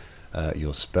prepare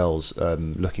your spells.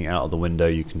 Looking out of the window,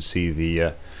 you can see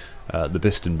the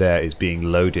Biston Bear is being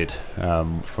loaded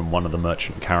from one of the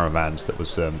merchant caravans that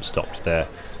was stopped there.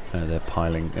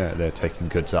 They're taking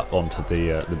goods up onto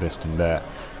the Biston Bear.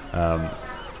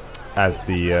 As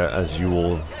you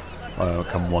all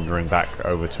come wandering back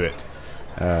over to it,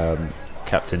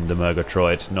 Captain de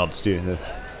Murgatroyd nods to you and says,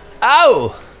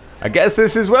 "Oh, I guess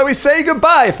this is where we say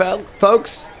goodbye,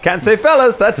 folks. Can't say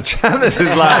fellas, that's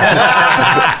Travis's line."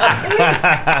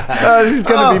 This is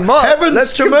going to be more.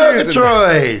 Heavens to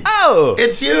Murgatroyd! Oh!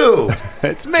 It's you!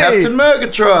 It's me! Captain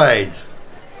Murgatroyd!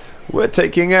 We're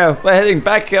heading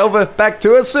back to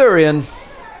Asurian.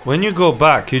 When you go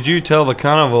back, could you tell the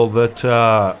carnival that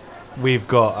we've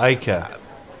got Ica?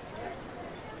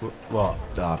 What?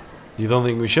 You don't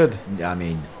think we should? I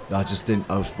mean, I just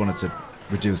wanted to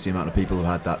reduce the amount of people who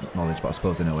had that knowledge, but I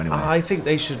suppose they know anyway. I think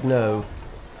they should know.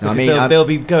 I mean, they'll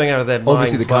be going out of their minds.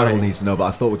 Obviously, the carnival needs to know, but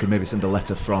I thought we could maybe send a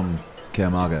letter from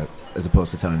Kermarga as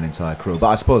opposed to telling the entire crew. But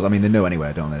I suppose, they know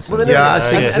anyway, don't they? So I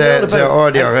think they're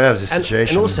already aware of the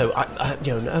situation. And also, I'm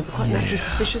naturally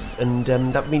suspicious, and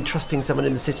that would mean trusting someone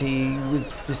in the city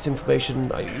with this information.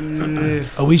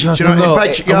 Are we trusting them?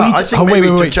 I think maybe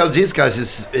to tell these guys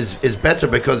is better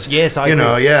because, otherwise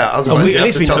you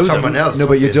have to tell someone else. No,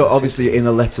 but you don't, obviously, in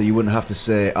a letter, you wouldn't have to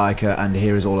say Ica and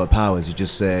here is all her powers. You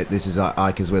just say, this is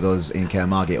Ica's with us in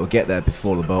Kermarga. It'll get there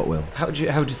before the boat will. How would you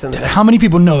send that? How many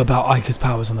people know about Ica's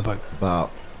powers on the boat? About,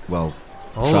 all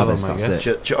Travis, of them, that's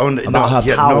it. About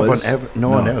her powers. No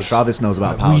one else. Travis knows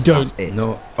about powers. We don't. That's it.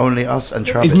 No, only us and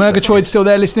Travis. Is Murgatroyd still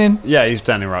there listening? Yeah, he's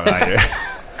standing right behind you.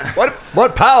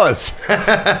 What powers?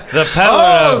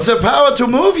 The power to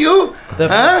move you. The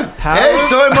power. Hey,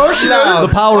 so emotional.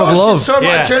 The power of love.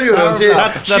 I tell you, that's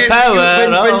the power.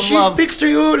 When she speaks to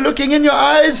you, looking in your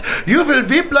eyes, you will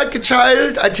weep like a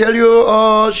child. I tell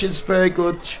you, she's very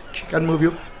good. She can move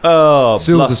you. Oh,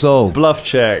 Soothes the soul. Bluff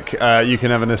check. You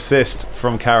can have an assist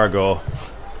from Caragor.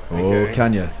 Oh,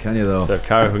 can you though? So if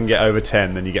Caragor can get over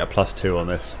 10, then you get a +2 on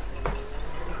this.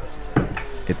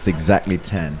 It's exactly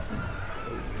 10.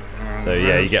 So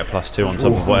yeah, you get a +2 on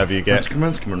top of whatever you get. Come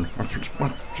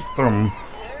on.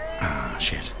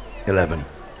 Shit. 11.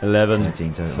 11.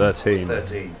 13.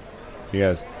 13. You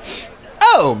guys.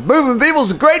 Oh, moving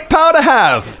people's a great power to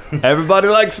have. Everybody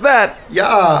likes that.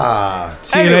 Yeah.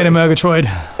 See you later, Murgatroyd.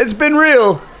 It's been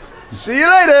real. See you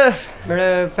later. See you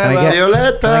later. Can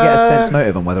I get a sense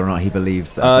motive on whether or not he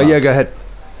believed that? Yeah, go ahead.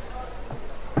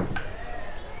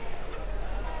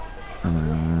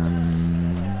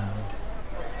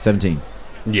 17.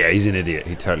 Yeah, he's an idiot.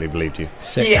 He totally believed you.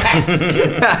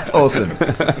 Yes. Awesome.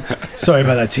 Sorry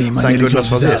about that, team. I Thank nearly goodness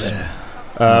dropped for us this. out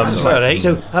there. Sorry.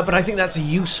 So, but I think that's a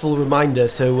useful reminder.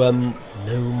 So,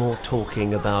 no more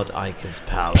talking about Ica's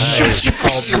powers.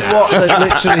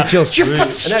 Literally just.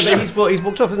 No, but he's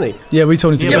walked off, hasn't he? Yeah, we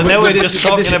told him to Yeah, go. but now we're just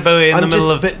talking about it in the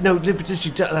middle of. But no, but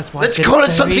just, that's why. Let's I said call it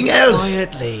very something else.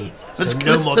 Quietly. Let's- So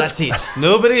no let's- more. let's- That's it.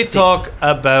 Nobody talk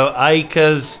about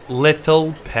Ica's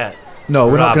little pet. No,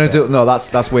 we're not going to do. No,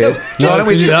 that's weird. No, Why don't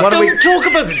we do just- that. why don't we- Don't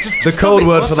talk about it. Just The stop code it.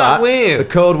 word What's for that that. weird? The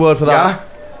code word for that.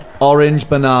 Orange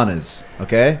bananas.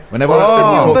 Okay. Whenever everyone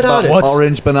talks about bananas. What?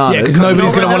 orange bananas. Yeah, 'cause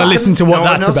nobody's gonna wanna listen to what no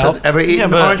one that's else about. has ever eaten Yeah,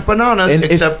 but- orange bananas In-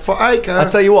 if- except for Ica. I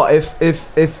tell you what,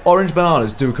 if orange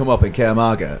bananas do come up in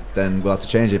Caermarga, then we'll have to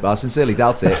change it. But I sincerely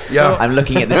doubt it. Yeah. I'm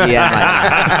looking at the DM right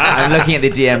now. I'm looking at the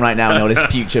DM right now and all his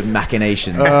future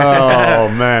machinations. Oh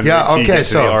man. Yeah, So you okay, get to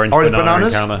so the orange banana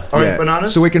bananas? encounter. Orange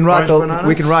bananas? So we can write Orange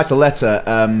bananas? a letter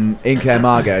in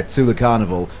Caermarga to the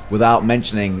carnival without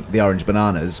mentioning the orange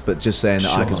bananas, but just saying that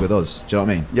Sure. Ica's with us. Do you know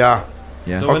what I mean? Yeah.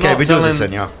 Yeah. So we're Okay, not we do this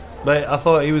telling- then, yeah. But I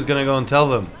thought he was going to go and tell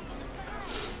them.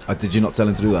 Did you not tell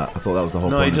him to do that? I thought that was the whole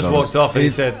No, point. he just of walked us. off and he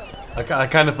He's- said, I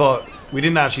kind of thought, we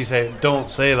didn't actually say, don't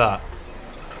say that.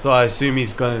 So I assume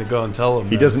he's going to go and tell them.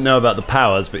 He then. doesn't know about the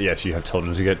powers, but yes, you have told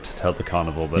him to get to tell the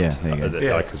carnival that, Yeah, there you go. that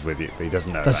Yeah. Ica's with you, but he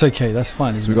doesn't know. That's that. okay. That's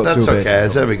fine. So Isn't we've it? got That's two okay.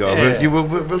 bases. There we go. Yeah.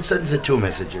 We'll send the two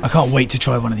messages. I can't wait to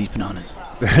try one of these bananas.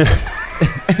 But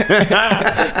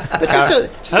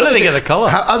just How do they get the colour?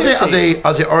 Are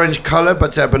they orange color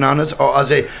but they're bananas, or are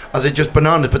they just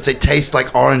bananas but they taste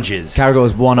like oranges?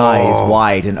 Caragor's one eye is Oh.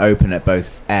 wide and open at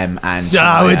both M and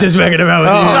Ah, we're just making about with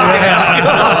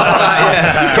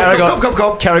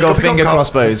Cop. Caragor finger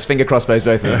crossbows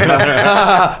both of them.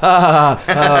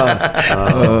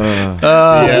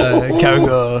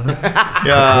 Caragor.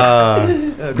 Yeah.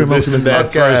 The bear Okay.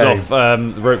 throws off,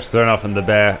 the rope's thrown off, and the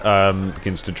bear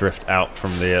begins to drift out from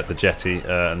the jetty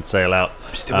and sail out.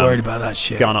 I'm still worried about that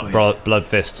shit. Gun up, boys.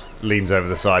 Bloodfist leans over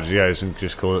the side as he goes and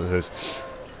just calls it says,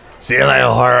 "See you later,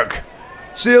 Hork.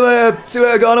 See you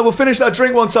later, Garner. We'll finish that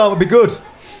drink one time. It'll be good.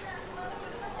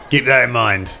 Keep that in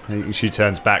mind." She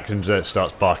turns back and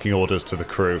starts barking orders to the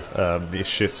crew. The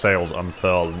ship sails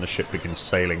unfurl and the ship begins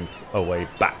sailing away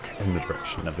back in the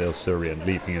direction of Il Surian,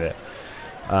 leaving it.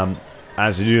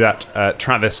 As you do that,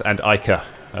 Travis and Ica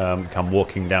come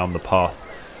walking down the path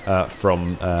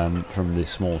from the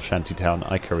small shanty town.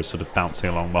 Ica is sort of bouncing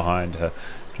along behind her.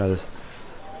 Travis,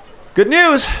 "Good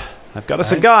news! I've got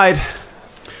us a guide."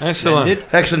 Excellent.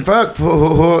 Excellent work.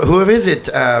 Who is it?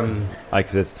 Ica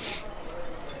says,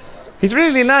 "He's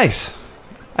really nice.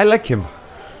 I like him.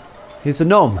 He's a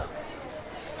gnome."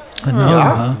 A gnome,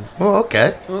 huh? Oh,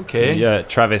 okay. Okay. Yeah,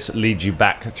 Travis leads you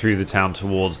back through the town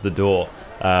towards the door.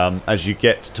 As you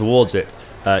get towards it,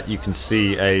 you can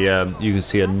see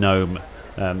a gnome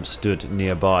stood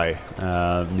nearby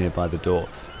the door.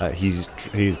 He's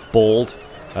bald.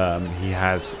 He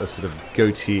has a sort of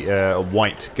goatee, a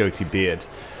white goatee beard.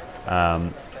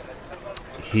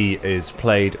 He is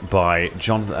played by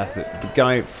Jonathan, the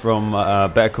guy from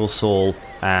Better Call Saul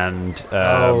and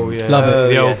Oh, yeah. Love it.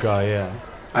 The old Yes. guy, yeah.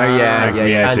 Oh yeah,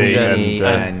 yeah.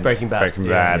 And Breaking Bad. Breaking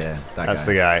Bad. Yeah, that That's guy.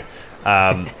 the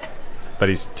guy. But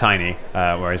he's tiny,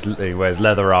 he wears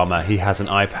leather armor. He has an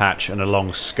eye patch and a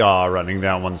long scar running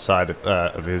down one side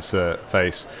of his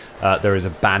face. There is a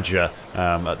badger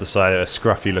at the side, a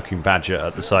scruffy-looking badger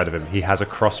at the side of him. He has a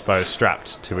crossbow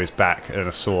strapped to his back and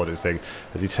a sword. His thing.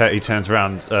 As he turns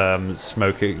around,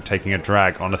 smoking, taking a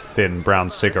drag on a thin brown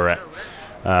cigarette.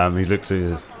 He looks at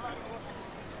you.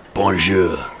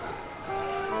 Bonjour.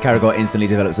 Caragor instantly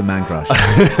develops a man crush.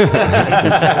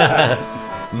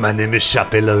 My name is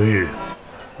Chapeau.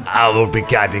 I will be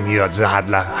guiding you at the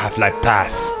half-life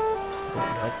path.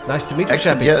 Nice to meet you,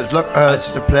 Excellent. Chappie. Yeah,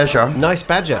 it's a pleasure. Nice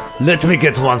badger. Let me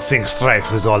get one thing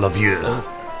straight with all of you.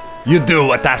 You do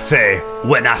what I say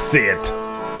when I say it,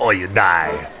 or you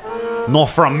die.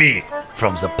 Not from me,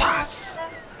 from the past.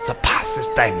 The past is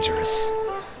dangerous.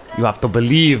 You have to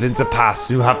believe in the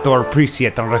past. You have to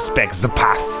appreciate and respect the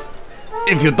past.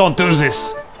 If you don't do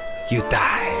this, you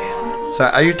die. So,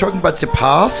 are you talking about the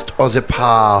past or the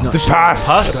past? The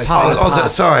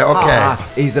past. Sorry, okay.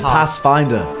 He's a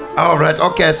pathfinder. All right,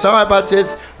 okay. Sorry about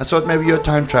this. I thought maybe you're a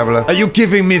time traveler. Are you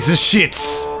giving me the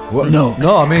shits? What? No.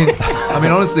 No, I mean,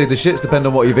 honestly, the shits depend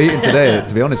on what you've eaten today,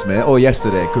 to be honest, mate. Or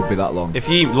yesterday. It could be that long. If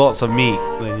you eat lots of meat,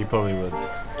 then you probably would. Do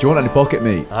you want any pocket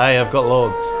meat? Aye, I've got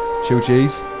loads. Chew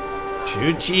cheese?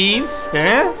 Chew cheese?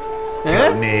 Eh?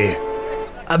 Tell me,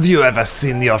 have you ever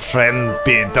seen your friend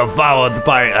be devoured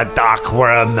by a dark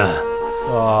worm?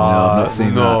 No, I've not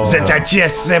seen that. The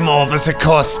digestion over the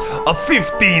course of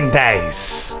 15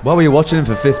 days. Why were you watching him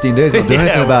for 15 days? Not doing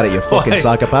anything about it, you fucking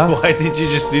psychopath. Why did you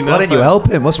just do nothing? Why didn't you help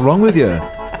him? What's wrong with you?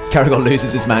 Caragol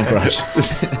loses his man crush.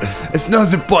 It's not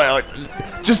the point.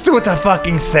 Just do what I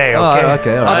fucking say, Oh, okay?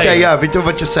 okay, all right. Okay, yeah, we do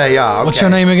what you say, yeah. Okay. What's your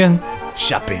name again?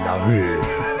 Chappie LaRue.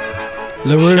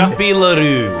 LaRue. Chappie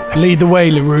LaRue. Lead the way,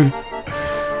 LaRue.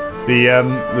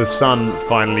 The sun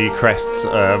finally crests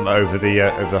over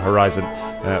the horizon,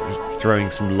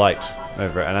 throwing some light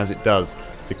over it, and as it does,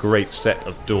 the great set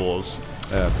of doors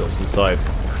built inside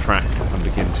crack and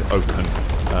begin to open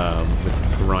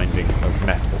with grinding of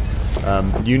metal.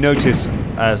 You notice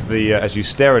as you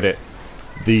stare at it,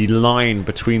 the line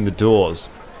between the doors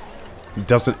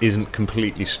isn't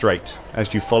completely straight.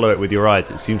 As you follow it with your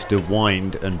eyes, it seems to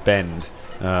wind and bend,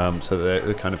 so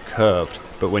they're kind of curved.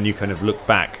 But when you kind of look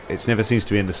back, it never seems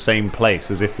to be in the same place,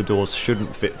 as if the doors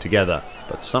shouldn't fit together.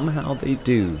 But somehow they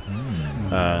do.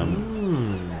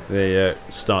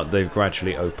 They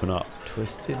gradually open up.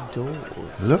 Twisted doors.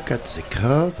 Look at the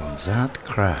curve on that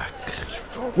crack.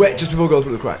 Wait, just before we go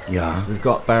through the crack. Yeah. We've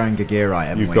got Baron Gagira,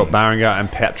 haven't You've we? got Berenger and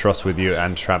Petros with you,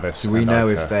 and Travis. Do we and know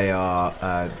Ica. if they are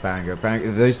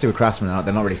Baron? Those two are craftsmen, aren't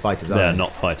they? They're not really fighters, are They're they?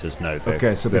 not fighters, no.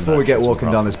 Okay, so before we get walking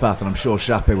down this path, and I'm sure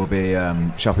Shappy will be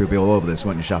all over this,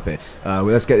 won't you, Shappy? Well,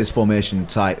 let's get this formation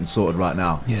tight and sorted right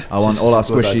now. Yeah, I want this all our is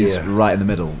a good because idea. right in the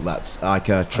middle. That's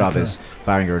Ica, Travis,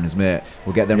 Baringer, and his mate.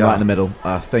 We'll get them Yeah. right in the middle.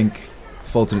 I think,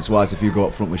 Fulton, it's wise if you go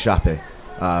up front with Shappy,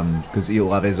 because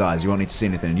he'll have his eyes. You won't need to see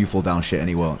anything, and you fall down shit, and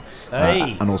he won't.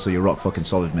 Hey. And also, you're rock fucking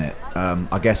solid, mate.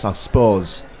 I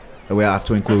suppose we have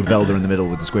to include Velda in the middle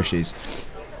with the squishies.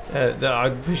 I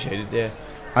appreciate it, yes.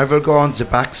 I will go on the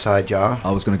back side, yeah.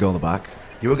 I was going to go on the back.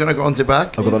 You were gonna go on the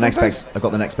back? I've got the next best. I've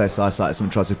got the next best eyesight. If someone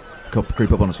tries to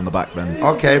creep up on us from the back, then.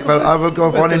 Okay, well, I will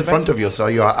go one in front of you, so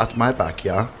you are at my back,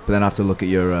 yeah? But then I have to look at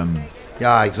your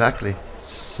Yeah, exactly.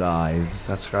 scythe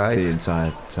That's right. the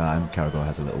entire time. Caragor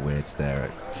has a little weird stare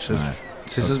at.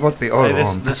 This is what we all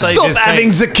want. Stop having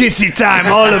the kissy time,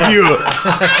 all of you.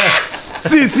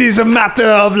 This is a matter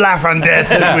of life and death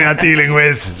that we are dealing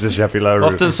with.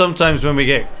 Often, sometimes when we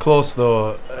get close,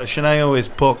 though, Shania always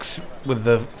pokes with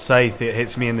the scythe. It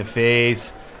hits me in the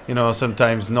face. You know,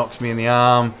 sometimes knocks me in the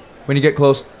arm. When you get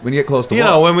close to You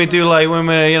know, when we do when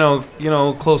we're you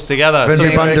know close together. When So-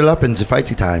 we bundle up in the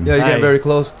fighty time. yeah, you get Aye. very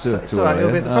close to It's all right, her,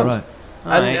 you'll be yeah? at the front.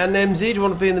 Alright. Aye. And MZ, do you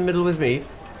want to be in the middle with me?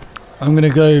 I'm going to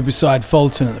go beside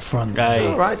Fulton at the front. Aye.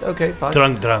 All right, okay, fine.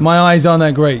 Drunk. My eyes aren't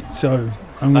that great, so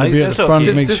I'm going Aye, to be at that's the front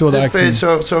okay. to make sure that I can.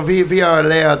 So we are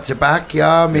laid at the back,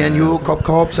 yeah? Me and you,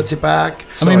 cops at the back.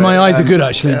 I mean, my eyes are good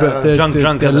actually, but they're, Drunk they're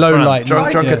at the low front. light.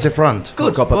 Drunk yeah. at the front.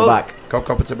 Good. Cop at the back Cop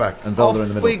at the back. and Velda in the Off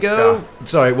middle. we go.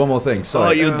 Sorry, one more thing.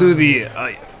 Sorry. You do the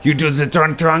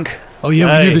drunk. Oh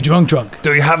yeah, we do Aye. the drunk.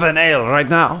 Do you have an ale right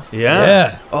now? Yeah.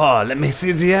 Yeah. Oh, let me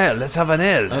see the ale. Let's have an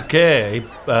ale. Okay.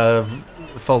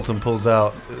 Fulton pulls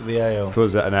out the ale.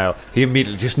 Pulls out an ale. He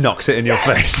immediately just knocks it in your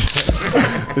face.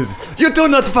 You do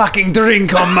not fucking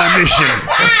drink on my mission.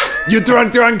 You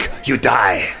drunk, you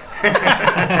die.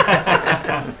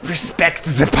 Respect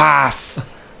the pass.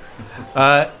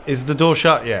 Is the door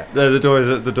shut yet? The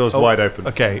door's wide open.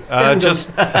 Okay.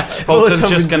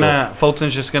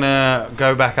 Fulton's just gonna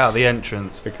go back out the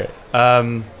entrance. Okay.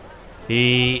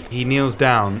 He kneels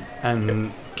down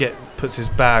and puts his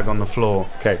bag on the floor.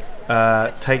 Okay.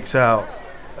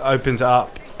 Opens it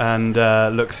up and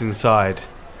looks inside,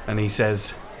 and he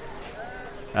says,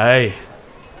 "Hey,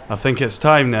 I think it's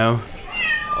time now.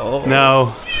 Oh.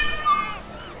 Now,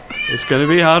 it's going to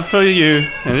be hard for you,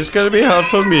 and it's going to be hard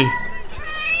for me,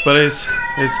 but it's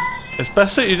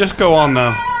best that you just go on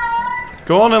now.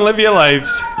 Go on and live your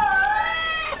lives.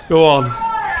 Go on."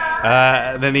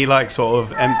 Then he sort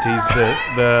of empties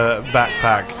the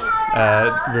backpack,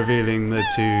 revealing the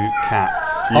two cats.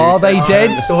 Are they dead?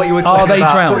 I thought you were Are talking they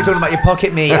about, I thought you drowned? were talking about your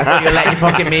pocket meat. I thought you were letting your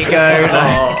pocket meat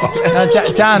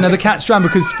go. Dan, are the cats drowned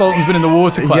because Fulton's been in the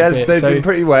water quite a Yes, bit? they've so been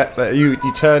pretty wet. But you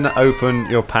turn open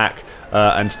your pack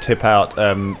and tip out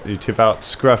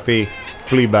Scruffy,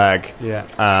 Fleabag,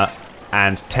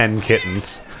 and 10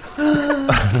 kittens.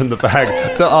 In the bag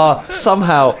that are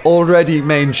somehow already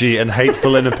mangy and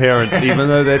hateful in appearance, even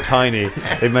though they're tiny.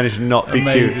 They manage to not be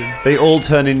Amazing. cute. They all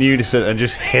turn in unison and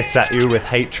just hiss at you with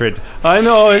hatred. I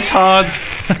know it's hard.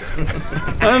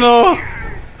 I know,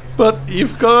 but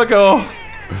you've got to go.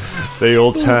 They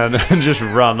all turn and just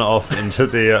run off into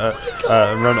the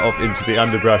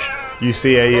underbrush. You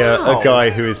see a guy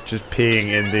who is just peeing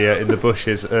in the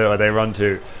bushes where they run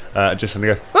to. Just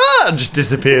suddenly goes and just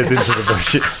disappears into the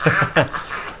bushes.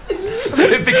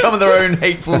 They've become their own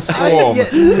hateful swarm.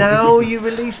 Now you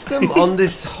release them on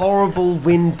this horrible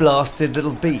wind-blasted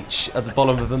little beach at the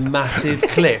bottom of a massive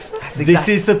cliff. This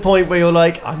is the point where you're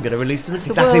like, I'm going to release them into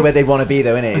the Exactly world. where they want to be,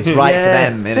 though, innit? It's right for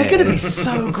them, innit? They're going to be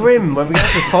so grim when we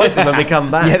have to fight them when we come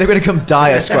back. Yeah, they're going to come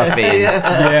dire Scruffy,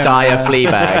 dire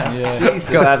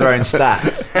Fleabag. Got to have their own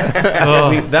stats.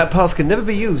 That path can never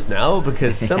be used now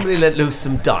because somebody let loose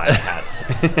some dire cats.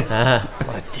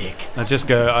 What a dick.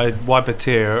 I wipe a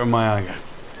tear out of my eye and go,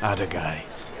 "Ada guy."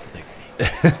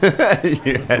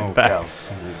 You head back.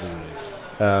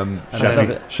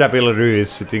 Shabby LaRue is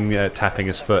sitting tapping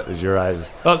his foot as your eyes.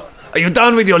 Oh, Are you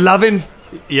done with your loving?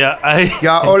 yeah,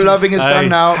 Yeah, all loving is done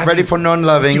now. Ready for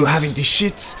non-loving. You having the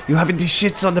shits? You having the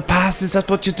shits on the pass? Is that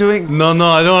what you're doing? No,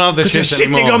 I don't have the Because you're shit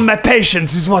shitting anymore. on my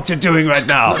patience is what you're doing right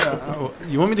now.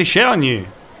 You want me to shit on you?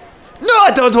 No,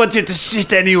 I don't want you to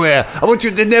shit anywhere. I want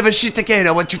you to never shit again.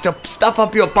 I want you to stuff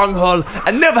up your bunghole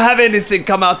and never have anything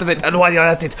come out of it. And while you're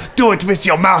at it, do it with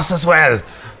your mouth as well.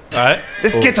 Alright.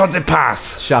 Let's get on the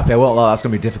pass. Shappy, I won't lie, that's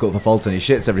going to be difficult for Fulton. He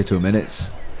shits every 2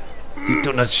 minutes. You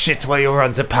do not shit while you're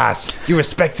on the pass. You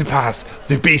respect the pass.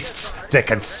 The beasts, they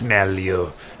can smell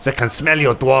you. They can smell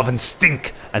your dwarven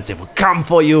stink. And they will come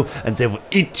for you and they will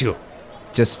eat you.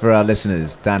 Just for our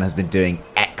listeners, Dan has been doing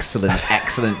excellent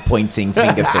pointing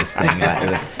finger fisting.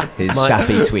 His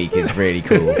Shappy tweak is really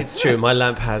cool. It's true, my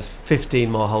lamp has 15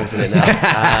 more holes in it now.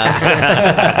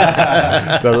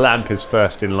 The lamp is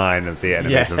first in line of the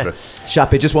enemies of this.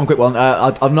 Shappy, just one quick one.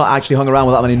 I've not actually hung around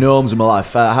with that many gnomes in my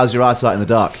life. How's your eyesight in the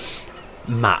dark?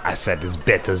 My eyesight is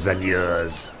better than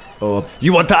yours. Or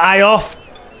You want the eye off?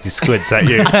 He squints at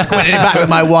you. squinting it back with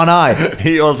my one eye.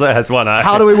 He also has one eye.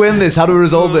 How do we win this? How do we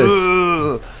resolve this?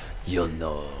 You'll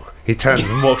know. He turns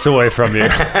and walks away from you.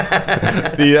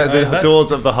 The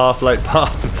doors of the half-light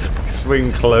path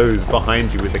swing closed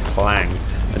behind you with a clang,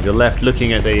 and you're left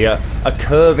looking at a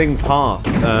curving path.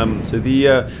 So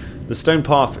the stone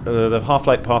path, the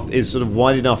half-light path, is sort of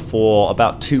wide enough for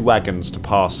about 2 wagons to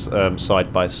pass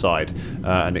side by side,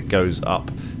 and it goes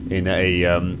up in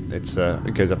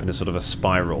it goes up in a sort of a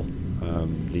spiral.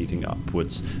 Leading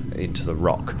upwards into the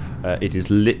rock. It is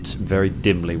lit very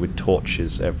dimly with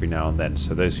torches every now and then,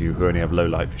 so those of you who only have low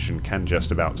light vision can just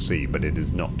about see, but it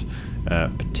is not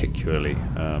particularly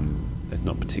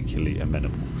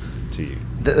amenable to you.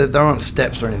 There aren't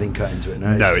steps or anything cut into it.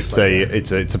 No,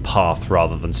 It's a path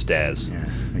rather than stairs. Yeah,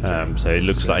 okay. So it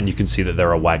looks like, and you can see that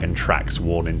there are wagon tracks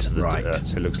worn into the Right. dirt.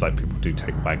 So it looks like people do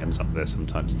take wagons up there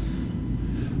sometimes.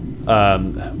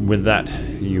 With that,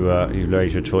 you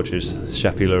raise your torches.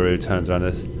 Shappy LaRue turns around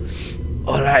and says,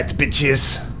 All right,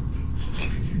 bitches.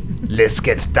 Let's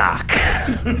get dark.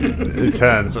 he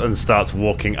turns and starts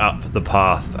walking up the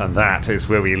path, and that is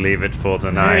where we leave it for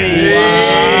tonight.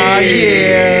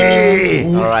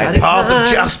 All right, Path of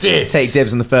justice. take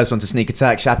dibs on the first one to sneak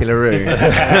attack Shappy LaRue.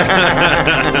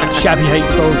 Shabby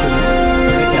hates Fulton.